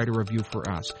moment to write a review for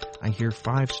us. I hear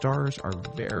 5 stars are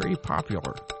very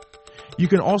popular. You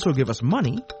can also give us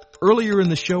money. Earlier in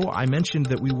the show, I mentioned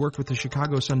that we work with the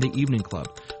Chicago Sunday Evening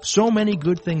Club. So many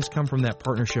good things come from that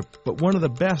partnership, but one of the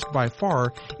best by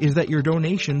far is that your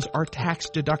donations are tax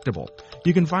deductible.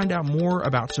 You can find out more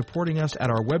about supporting us at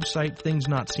our website,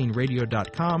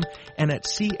 thingsnotseenradio.com, and at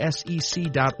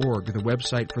csec.org, the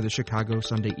website for the Chicago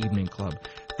Sunday Evening Club.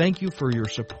 Thank you for your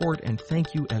support, and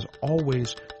thank you, as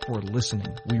always, for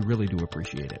listening. We really do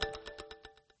appreciate it.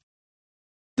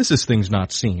 This is Things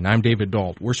Not Seen. I'm David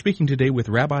Dault. We're speaking today with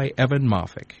Rabbi Evan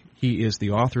Moffick. He is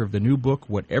the author of the new book,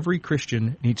 What Every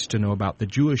Christian Needs to Know About the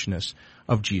Jewishness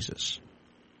of Jesus.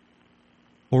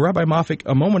 Well, Rabbi Moffick,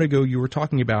 a moment ago you were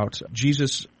talking about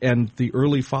Jesus and the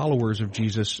early followers of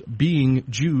Jesus being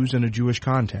Jews in a Jewish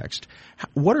context.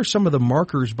 What are some of the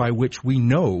markers by which we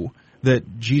know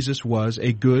that Jesus was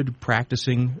a good,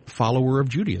 practicing follower of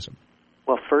Judaism?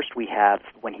 Well, first we have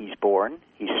when he's born,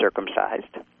 he's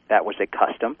circumcised. That was a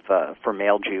custom for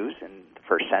male Jews in the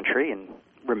first century and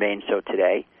remains so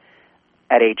today.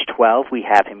 At age 12, we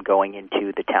have him going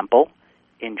into the temple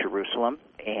in Jerusalem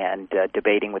and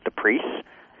debating with the priests.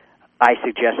 I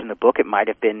suggest in the book it might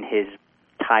have been his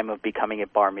time of becoming a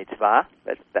bar mitzvah.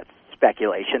 That's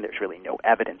speculation. There's really no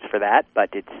evidence for that, but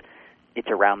it's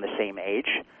around the same age.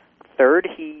 Third,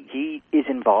 he is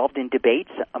involved in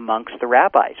debates amongst the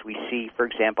rabbis. We see, for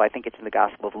example, I think it's in the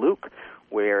Gospel of Luke,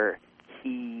 where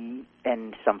he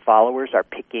and some followers are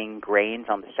picking grains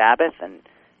on the Sabbath, and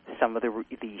some of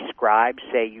the scribes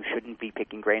say you shouldn't be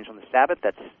picking grains on the Sabbath.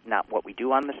 That's not what we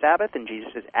do on the Sabbath. And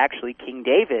Jesus says, actually, King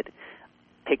David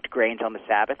picked grains on the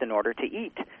Sabbath in order to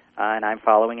eat, and I'm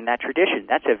following in that tradition.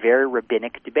 That's a very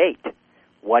rabbinic debate.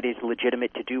 What is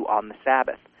legitimate to do on the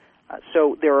Sabbath?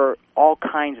 So there are all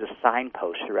kinds of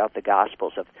signposts throughout the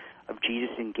Gospels of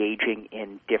Jesus engaging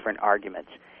in different arguments.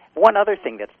 One other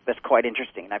thing that's quite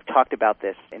interesting, and I've talked about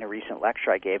this in a recent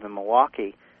lecture I gave in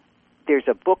Milwaukee, there's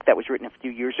a book that was written a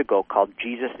few years ago called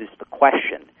Jesus is the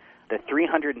Question, the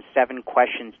 307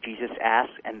 questions Jesus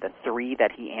asked and the 3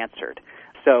 that he answered.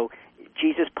 So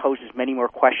Jesus poses many more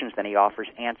questions than he offers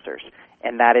answers,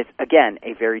 and that is, again,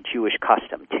 a very Jewish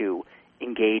custom to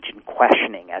engage in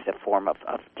questioning as a form of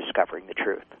discovering the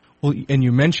truth. Well, and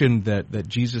you mentioned that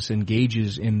Jesus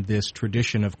engages in this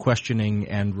tradition of questioning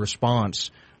and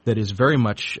response that is very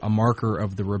much a marker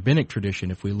of the rabbinic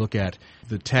tradition. If we look at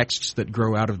the texts that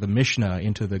grow out of the Mishnah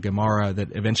into the Gemara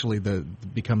that eventually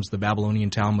becomes the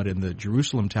Babylonian Talmud and the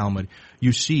Jerusalem Talmud,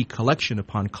 you see collection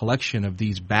upon collection of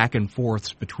these back and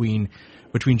forths between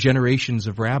generations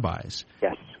of rabbis.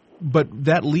 Yes. But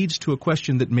that leads to a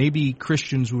question that maybe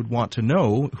Christians would want to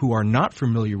know who are not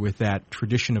familiar with that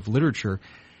tradition of literature.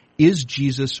 Is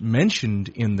Jesus mentioned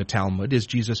in the Talmud? Is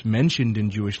Jesus mentioned in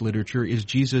Jewish literature? Is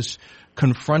Jesus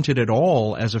confronted at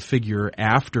all as a figure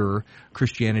after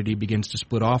Christianity begins to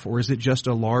split off, or is it just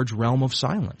a large realm of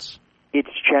silence? It's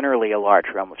generally a large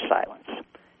realm of silence.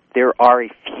 There are a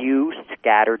few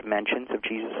scattered mentions of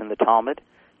Jesus in the Talmud.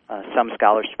 Some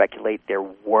scholars speculate there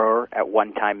were at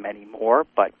one time many more,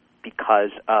 but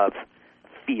because of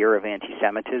fear of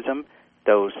anti-Semitism,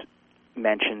 those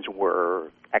mentions were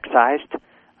excised.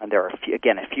 And there are,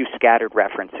 a few scattered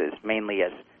references, mainly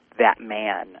as that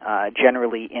man,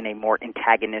 generally in a more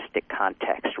antagonistic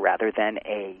context rather than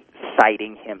a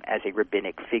citing him as a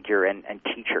rabbinic figure and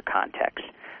teacher context.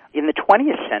 In the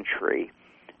 20th century,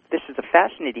 this is a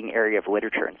fascinating area of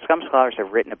literature, and some scholars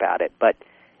have written about it, but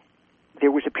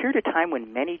there was a period of time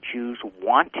when many Jews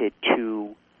wanted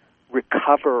to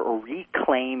recover or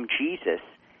reclaim Jesus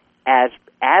as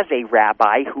a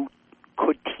rabbi who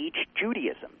could teach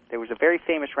Judaism. There was a very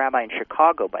famous rabbi in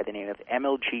Chicago by the name of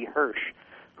M.L.G. Hirsch,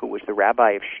 who was the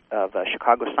rabbi of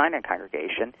Chicago Sinai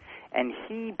congregation, and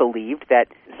he believed that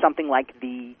something like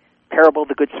the parable of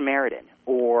the Good Samaritan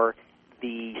or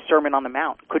the Sermon on the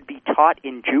Mount could be taught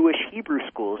in Jewish Hebrew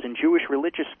schools, in Jewish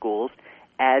religious schools,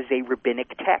 as a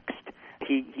rabbinic text.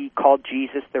 He called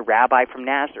Jesus the rabbi from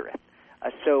Nazareth.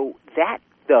 So that,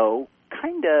 though,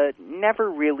 kind of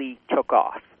never really took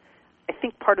off. I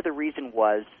think part of the reason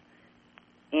was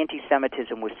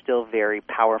anti-Semitism was still very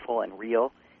powerful and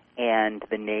real, and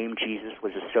the name Jesus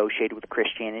was associated with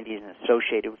Christianity and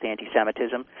associated with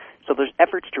anti-Semitism. So those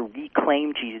efforts to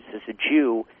reclaim Jesus as a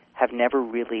Jew have never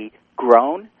really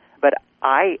grown, but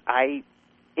I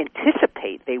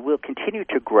anticipate they will continue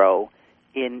to grow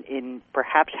in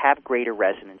perhaps have greater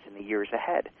resonance in the years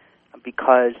ahead,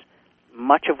 because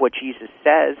much of what Jesus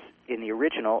says in the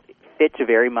original fits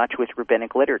very much with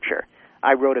rabbinic literature.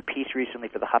 I wrote a piece recently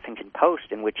for the Huffington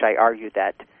Post in which I argued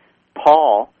that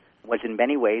Paul was in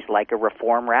many ways like a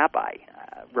Reform rabbi.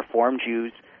 Reform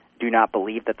Jews do not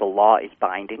believe that the law is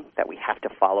binding, that we have to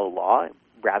follow law,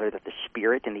 rather that the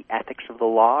spirit and the ethics of the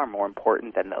law are more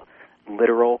important than the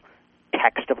literal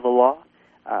text of the law.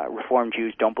 Reform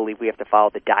Jews don't believe we have to follow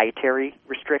the dietary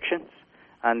restrictions.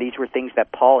 These were things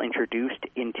that Paul introduced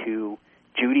into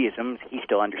Judaism, he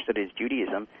still understood it as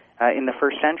Judaism, in the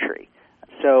first century.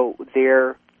 So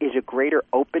there is a greater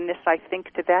openness, I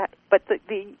think, to that. But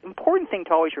the important thing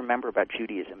to always remember about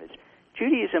Judaism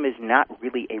is not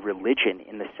really a religion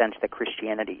in the sense that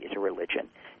Christianity is a religion.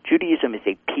 Judaism is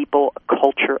a people, a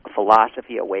culture, a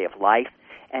philosophy, a way of life.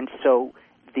 And so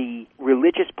the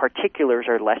religious particulars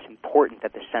are less important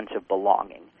than the sense of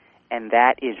belonging. And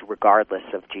that is regardless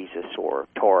of Jesus or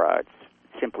Torah.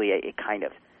 It's simply a kind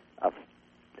of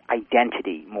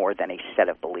identity more than a set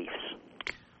of beliefs.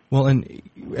 Well, and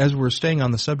as we're staying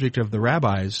on the subject of the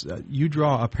rabbis, you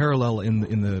draw a parallel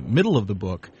in the middle of the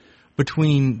book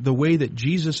between the way that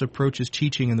Jesus approaches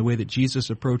teaching and the way that Jesus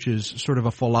approaches sort of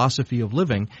a philosophy of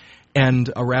living and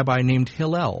a rabbi named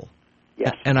Hillel.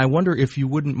 Yes. And I wonder if you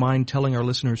wouldn't mind telling our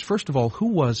listeners, first of all, who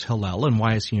was Hillel and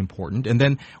why is he important? And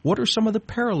then what are some of the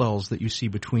parallels that you see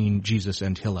between Jesus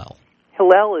and Hillel?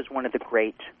 Hillel is one of the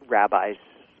great rabbis,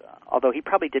 although he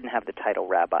probably didn't have the title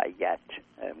rabbi yet.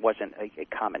 It wasn't a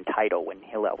common title when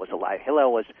Hillel was alive.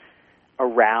 Hillel was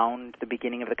around the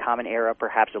beginning of the Common Era,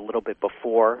 perhaps a little bit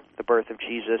before the birth of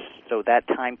Jesus, so that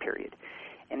time period.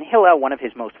 And Hillel, one of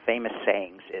his most famous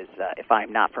sayings is, if I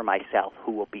am not for myself,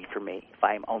 who will be for me? If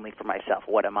I am only for myself,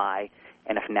 what am I?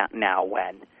 And if not now,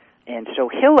 when? And so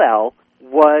Hillel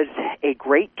was a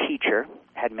great teacher,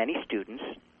 had many students,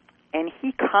 and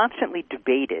he constantly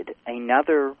debated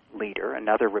another leader,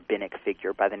 another rabbinic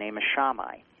figure by the name of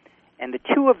Shammai. And the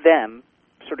two of them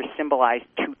sort of symbolize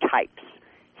two types.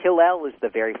 Hillel is the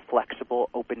very flexible,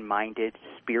 open-minded,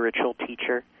 spiritual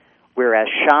teacher, whereas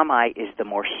Shammai is the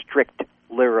more strict,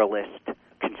 literalist,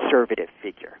 conservative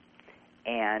figure.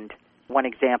 And one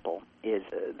example is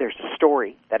there's a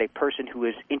story that a person who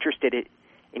is interested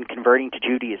in converting to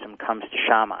Judaism comes to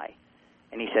Shammai.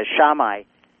 And he says, Shammai,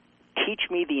 teach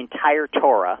me the entire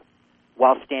Torah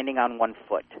while standing on one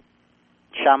foot.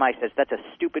 Shammai says, that's a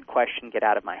stupid question, get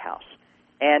out of my house.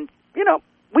 And,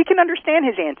 we can understand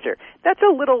his answer. That's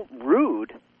a little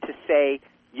rude to say,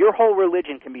 your whole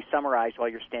religion can be summarized while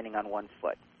you're standing on one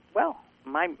foot. Well,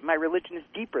 my religion is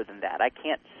deeper than that. I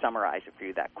can't summarize it for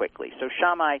you that quickly. So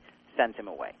Shammai sends him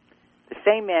away. The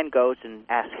same man goes and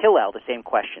asks Hillel the same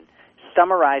question.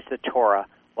 Summarize the Torah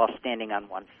while standing on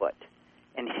one foot.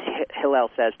 And Hillel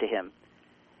says to him,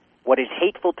 what is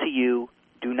hateful to you,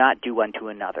 do not do unto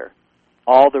another.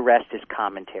 All the rest is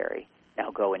commentary.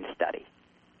 Now go and study.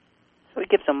 So he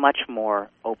gives a much more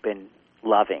open,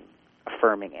 loving,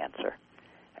 affirming answer.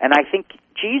 And I think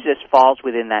Jesus falls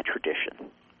within that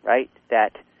tradition, right?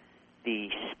 That the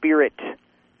spirit,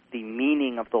 the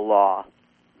meaning of the law,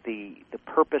 the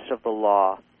purpose of the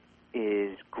law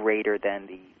is greater than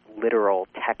the literal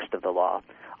text of the law.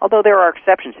 Although there are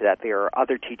exceptions to that. There are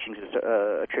other teachings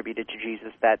attributed to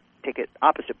Jesus that take an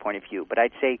opposite point of view. But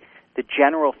I'd say the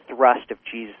general thrust of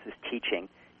Jesus' teaching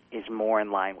is more in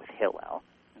line with Hillel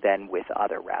than with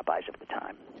other rabbis of the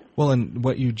time. Well, and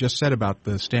what you just said about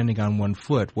the standing on one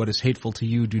foot, what is hateful to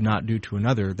you, do not do to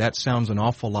another, that sounds an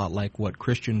awful lot like what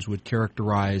Christians would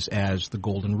characterize as the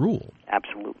Golden Rule.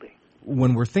 Absolutely.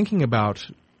 When we're thinking about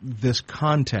this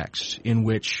context in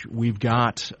which we've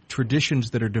got traditions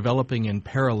that are developing in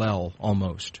parallel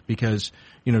almost, because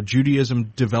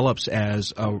Judaism develops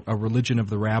as a religion of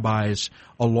the rabbis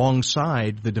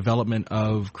alongside the development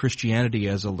of Christianity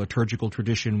as a liturgical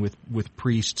tradition with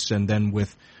priests and then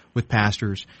with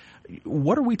pastors.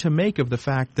 What are we to make of the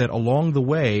fact that along the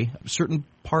way certain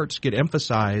parts get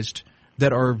emphasized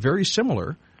that are very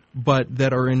similar but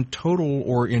that are in total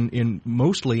or in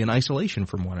mostly in isolation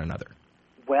from one another?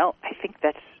 Well, I think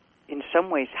that's in some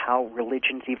ways how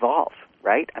religions evolve,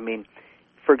 right? I mean,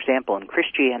 for example, in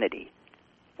Christianity,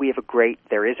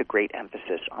 there is a great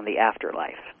emphasis on the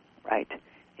afterlife, right?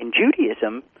 In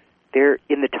Judaism,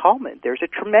 in the Talmud, there's a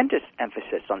tremendous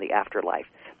emphasis on the afterlife.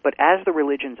 But as the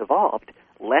religions evolved,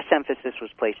 less emphasis was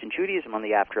placed in Judaism on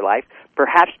the afterlife,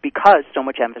 perhaps because so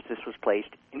much emphasis was placed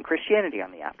in Christianity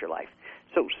on the afterlife.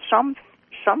 So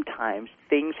sometimes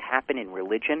things happen in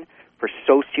religion for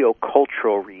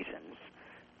socio-cultural reasons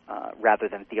rather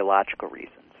than theological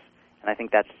reasons. And I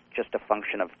think that's just a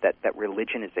function of that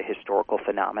religion is a historical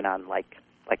phenomenon like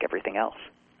everything else.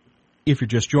 If you're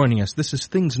just joining us, this is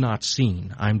Things Not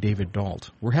Seen. I'm David Dault.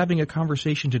 We're having a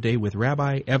conversation today with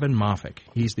Rabbi Evan Moffick.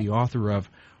 He's the author of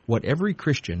What Every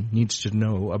Christian Needs to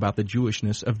Know About the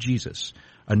Jewishness of Jesus,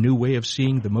 a new way of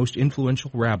seeing the most influential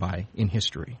rabbi in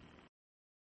history.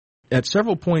 At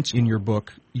several points in your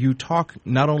book, you talk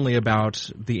not only about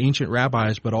the ancient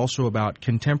rabbis, but also about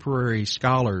contemporary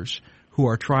scholars who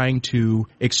are trying to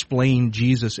explain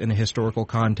Jesus in a historical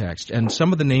context. And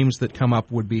some of the names that come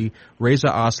up would be Reza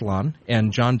Aslan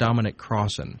and John Dominic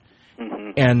Crossan.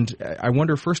 Mm-hmm. And I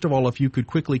wonder, first of all, if you could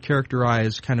quickly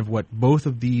characterize kind of what both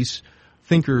of these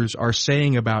thinkers are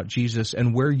saying about Jesus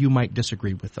and where you might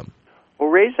disagree with them. Well,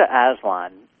 Reza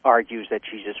Aslan argues that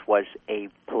Jesus was a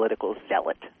political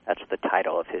zealot. That's the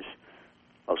title of his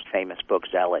most famous book,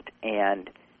 Zealot. And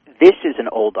this is an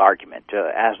old argument.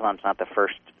 Aslan's not the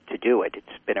first to do it.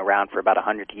 It's been around for about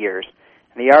 100 years.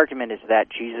 And the argument is that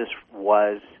Jesus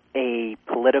was a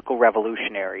political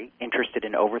revolutionary interested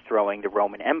in overthrowing the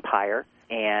Roman Empire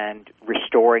and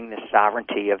restoring the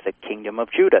sovereignty of the kingdom of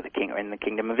Judah, and the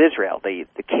kingdom of Israel, the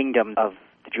kingdom of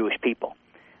the Jewish people.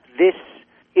 This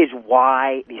is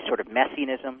why the sort of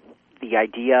messianism, the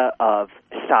idea of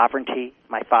sovereignty,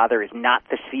 my father is not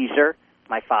the Caesar,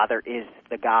 my father is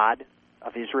the God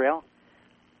of Israel,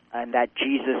 and that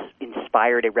Jesus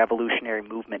inspired a revolutionary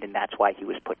movement, and that's why he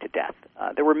was put to death.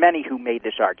 There were many who made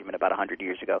this argument about 100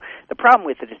 years ago. The problem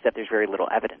with it is that there's very little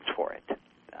evidence for it.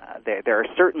 There are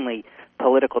certainly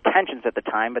political tensions at the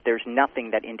time, but there's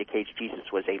nothing that indicates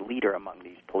Jesus was a leader among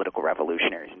these political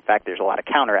revolutionaries. In fact, there's a lot of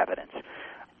counter-evidence.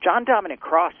 John Dominic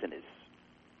Crossan is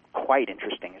quite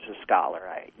interesting as a scholar.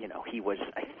 He was,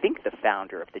 I think, the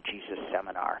founder of the Jesus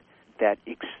Seminar that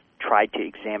tried to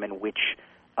examine which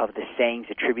of the sayings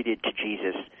attributed to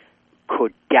Jesus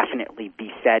could definitely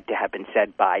be said to have been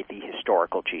said by the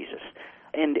historical Jesus.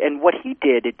 And what he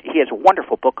did, he has a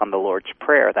wonderful book on the Lord's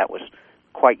Prayer that was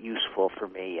quite useful for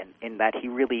me in that he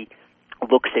really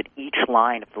looks at each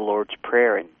line of the Lord's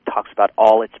Prayer and talks about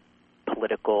all its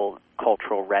political,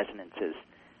 cultural resonances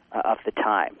of the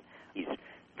time. He's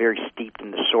very steeped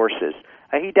in the sources.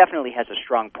 He definitely has a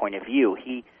strong point of view.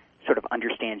 He sort of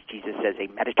understands Jesus as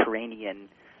a Mediterranean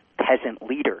peasant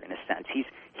leader, in a sense.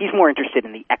 He's more interested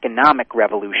in the economic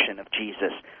revolution of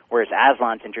Jesus, whereas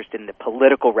Aslan's interested in the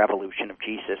political revolution of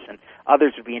Jesus, and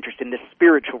others would be interested in the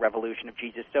spiritual revolution of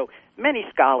Jesus. So many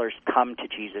scholars come to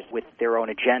Jesus with their own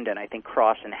agenda, and I think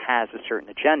Crossan has a certain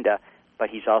agenda, but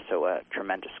he's also a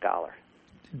tremendous scholar.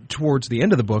 Towards the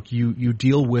end of the book, you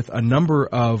deal with a number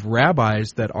of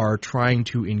rabbis that are trying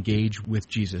to engage with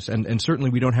Jesus. And certainly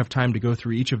we don't have time to go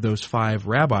through each of those 5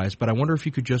 rabbis, but I wonder if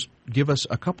you could just give us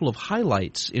a couple of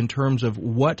highlights in terms of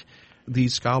what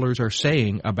these scholars are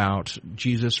saying about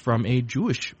Jesus from a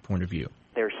Jewish point of view.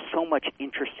 There's so much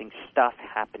interesting stuff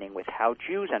happening with how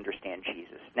Jews understand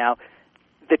Jesus. Now,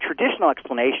 the traditional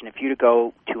explanation, if you to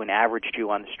go to an average Jew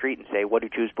on the street and say, what do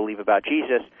Jews believe about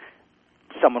Jesus?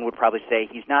 Someone would probably say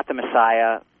he's not the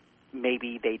Messiah.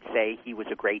 Maybe they'd say he was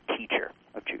a great teacher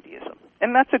of Judaism.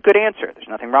 And that's a good answer. There's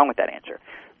nothing wrong with that answer.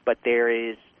 But there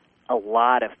is a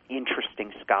lot of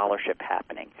interesting scholarship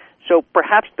happening. So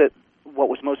perhaps what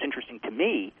was most interesting to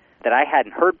me that I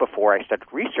hadn't heard before I started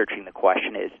researching the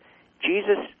question is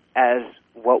Jesus as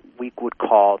what we would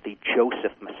call the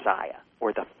Joseph Messiah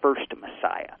or the first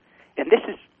Messiah. And this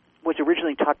was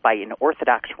originally taught by an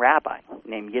Orthodox rabbi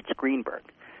named Yitz Greenberg.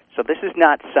 So this is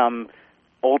not some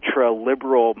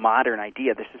ultra-liberal modern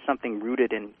idea. This is something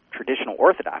rooted in traditional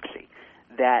orthodoxy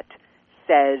that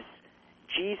says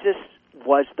Jesus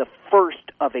was the first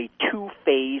of a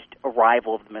two-phased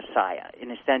arrival of the Messiah.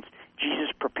 In a sense, Jesus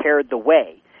prepared the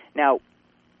way. Now,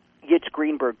 Yitz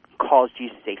Greenberg calls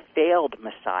Jesus a failed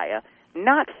Messiah,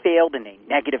 not failed in a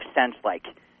negative sense like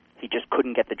he just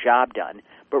couldn't get the job done,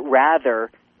 but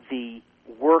rather the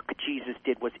work Jesus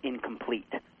did was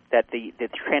incomplete, that the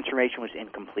transformation was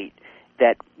incomplete,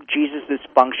 that Jesus'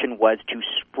 function was to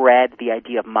spread the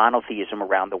idea of monotheism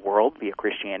around the world via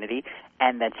Christianity,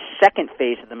 and that second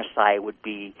phase of the Messiah would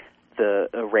be the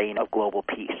reign of global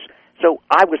peace. So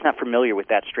I was not familiar with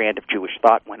that strand of Jewish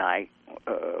thought when I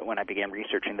began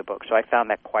researching the book, so I found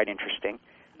that quite interesting.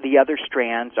 The other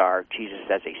strands are Jesus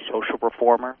as a social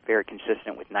reformer, very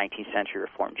consistent with 19th century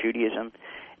Reform Judaism.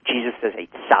 Jesus as a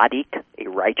tzaddik, a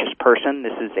righteous person.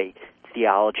 This is a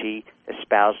theology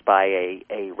espoused by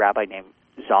a rabbi named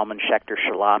Zalman Schachter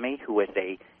Shalami, who was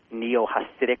a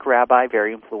neo-Hasidic rabbi,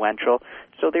 very influential.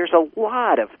 So there's a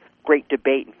lot of great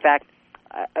debate. In fact,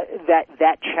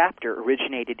 that chapter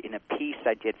originated in a piece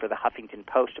I did for the Huffington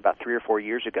Post about 3 or 4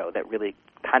 years ago that really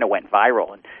kind of went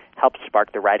viral and helped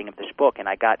spark the writing of this book. And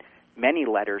I got many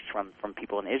letters from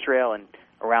people in Israel and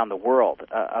around the world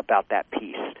about that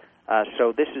piece.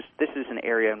 So this is an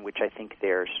area in which I think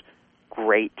there's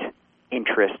great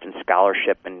interest and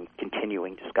scholarship and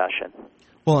continuing discussion.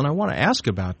 Well, and I want to ask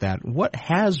about that. What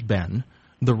has been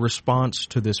the response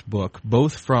to this book,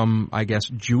 both from, I guess,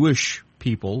 Jewish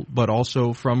people, but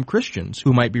also from Christians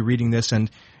who might be reading this?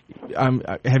 And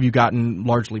have you gotten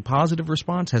largely positive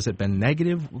response? Has it been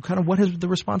negative? What has the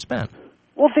response been?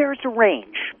 Well, there's a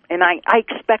range, and I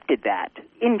expected that.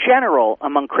 In general,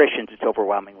 among Christians, it's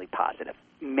overwhelmingly positive.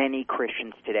 Many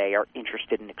Christians today are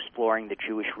interested in exploring the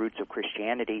Jewish roots of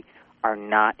Christianity, are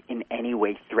not in any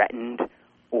way threatened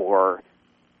or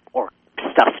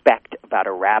suspect about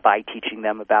a rabbi teaching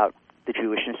them about the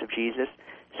Jewishness of Jesus.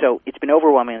 So it's been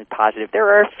overwhelmingly positive.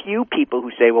 There are a few people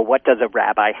who say, well, what does a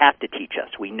rabbi have to teach us?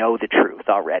 We know the truth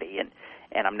already,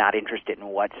 and I'm not interested in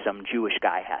what some Jewish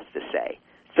guy has to say.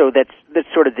 So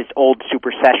that's sort of this old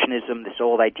supersessionism, this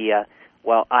old idea,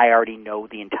 well, I already know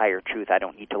the entire truth. I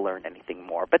don't need to learn anything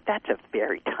more. But that's a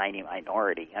very tiny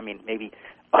minority. I mean, maybe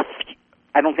a few.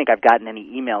 I don't think I've gotten any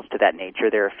emails to that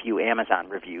nature. There are a few Amazon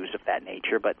reviews of that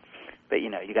nature, but you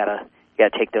know, you gotta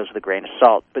take those with a grain of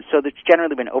salt. But so it's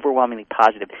generally been overwhelmingly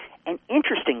positive. And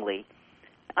interestingly,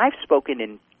 I've spoken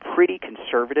in pretty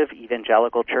conservative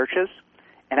evangelical churches,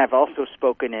 and I've also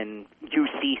spoken in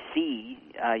UCC,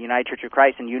 United Church of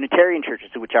Christ, and Unitarian churches,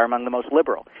 which are among the most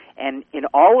liberal. And in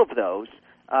all of those,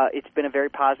 it's been a very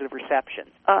positive reception.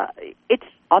 It's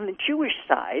on the Jewish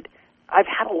side. I've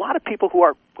had a lot of people who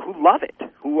love it,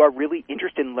 who are really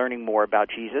interested in learning more about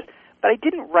Jesus, but I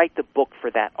didn't write the book for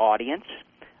that audience.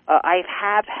 I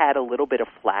have had a little bit of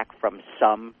flack from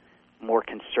some more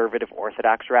conservative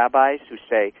Orthodox rabbis who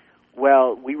say,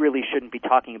 well, we really shouldn't be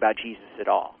talking about Jesus at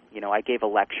all. You know, I gave a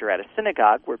lecture at a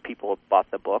synagogue where people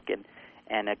bought the book,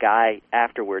 and a guy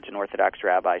afterwards, an Orthodox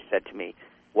rabbi, said to me,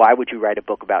 why would you write a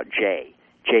book about J?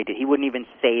 He wouldn't even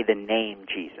say the name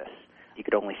Jesus. You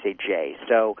could only say J.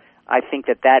 So I think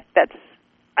that's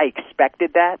I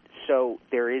expected that, so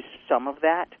there is some of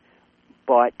that,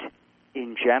 but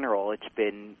in general it's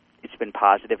been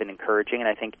positive and encouraging, and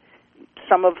I think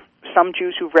some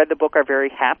Jews who've read the book are very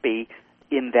happy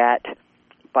in that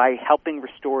by helping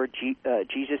restore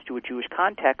Jesus to a Jewish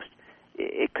context,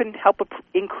 it can help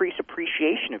increase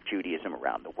appreciation of Judaism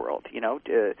around the world.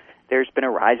 There's been a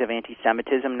rise of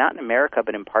anti-Semitism, not in America,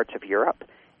 but in parts of Europe,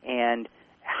 and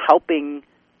helping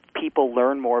people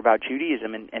learn more about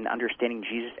Judaism and understanding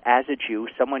Jesus as a Jew,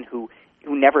 someone who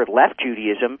never left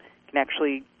Judaism, can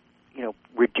actually,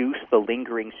 reduce the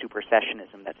lingering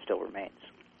supersessionism that still remains.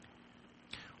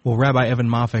 Well, Rabbi Evan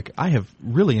Moffick, I have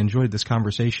really enjoyed this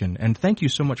conversation, and thank you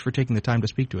so much for taking the time to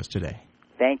speak to us today.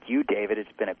 Thank you, David.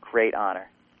 It's been a great honor.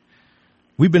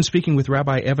 We've been speaking with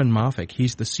Rabbi Evan Moffick.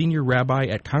 He's the senior rabbi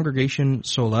at Congregation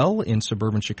Solel in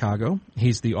suburban Chicago.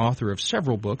 He's the author of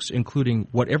several books, including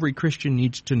What Every Christian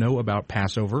Needs to Know About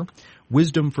Passover,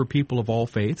 Wisdom for People of All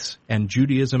Faiths, and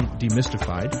Judaism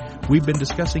Demystified. We've been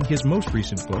discussing his most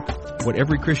recent book, What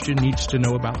Every Christian Needs to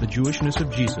Know About the Jewishness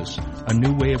of Jesus, a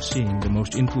new way of seeing the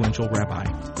most influential rabbi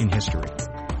in history.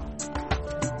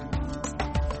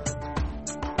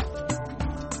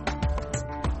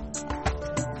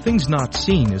 Things Not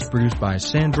Seen is produced by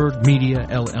Sandberg Media,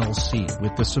 LLC,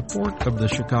 with the support of the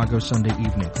Chicago Sunday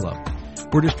Evening Club.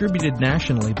 We're distributed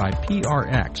nationally by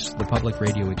PRX, the Public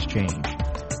Radio Exchange.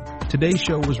 Today's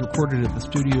show was recorded at the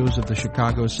studios of the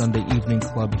Chicago Sunday Evening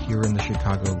Club here in the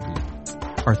Chicago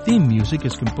Loop. Our theme music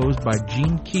is composed by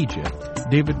Gene Kija.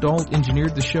 David Dault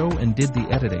engineered the show and did the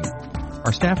editing.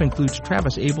 Our staff includes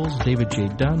Travis Abels, David J.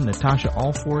 Dunn, Natasha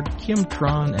Alford, Kim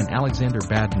Tron, and Alexander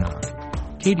Badnock.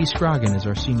 Katie Scroggin is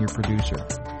our senior producer.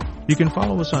 You can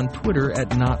follow us on Twitter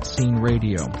at Not Seen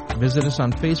Radio. Visit us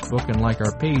on Facebook and like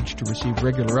our page to receive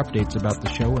regular updates about the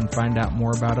show and find out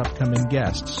more about upcoming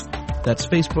guests. That's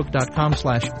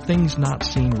facebook.com/Things Not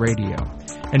Seen Radio.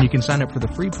 And you can sign up for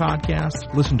the free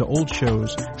podcast, listen to old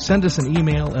shows, send us an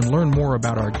email, and learn more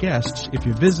about our guests if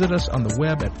you visit us on the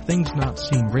web at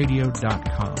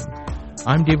thingsnotseenradio.com.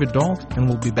 I'm David Dault, and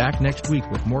we'll be back next week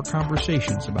with more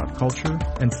conversations about culture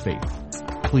and faith.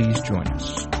 Please join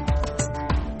us.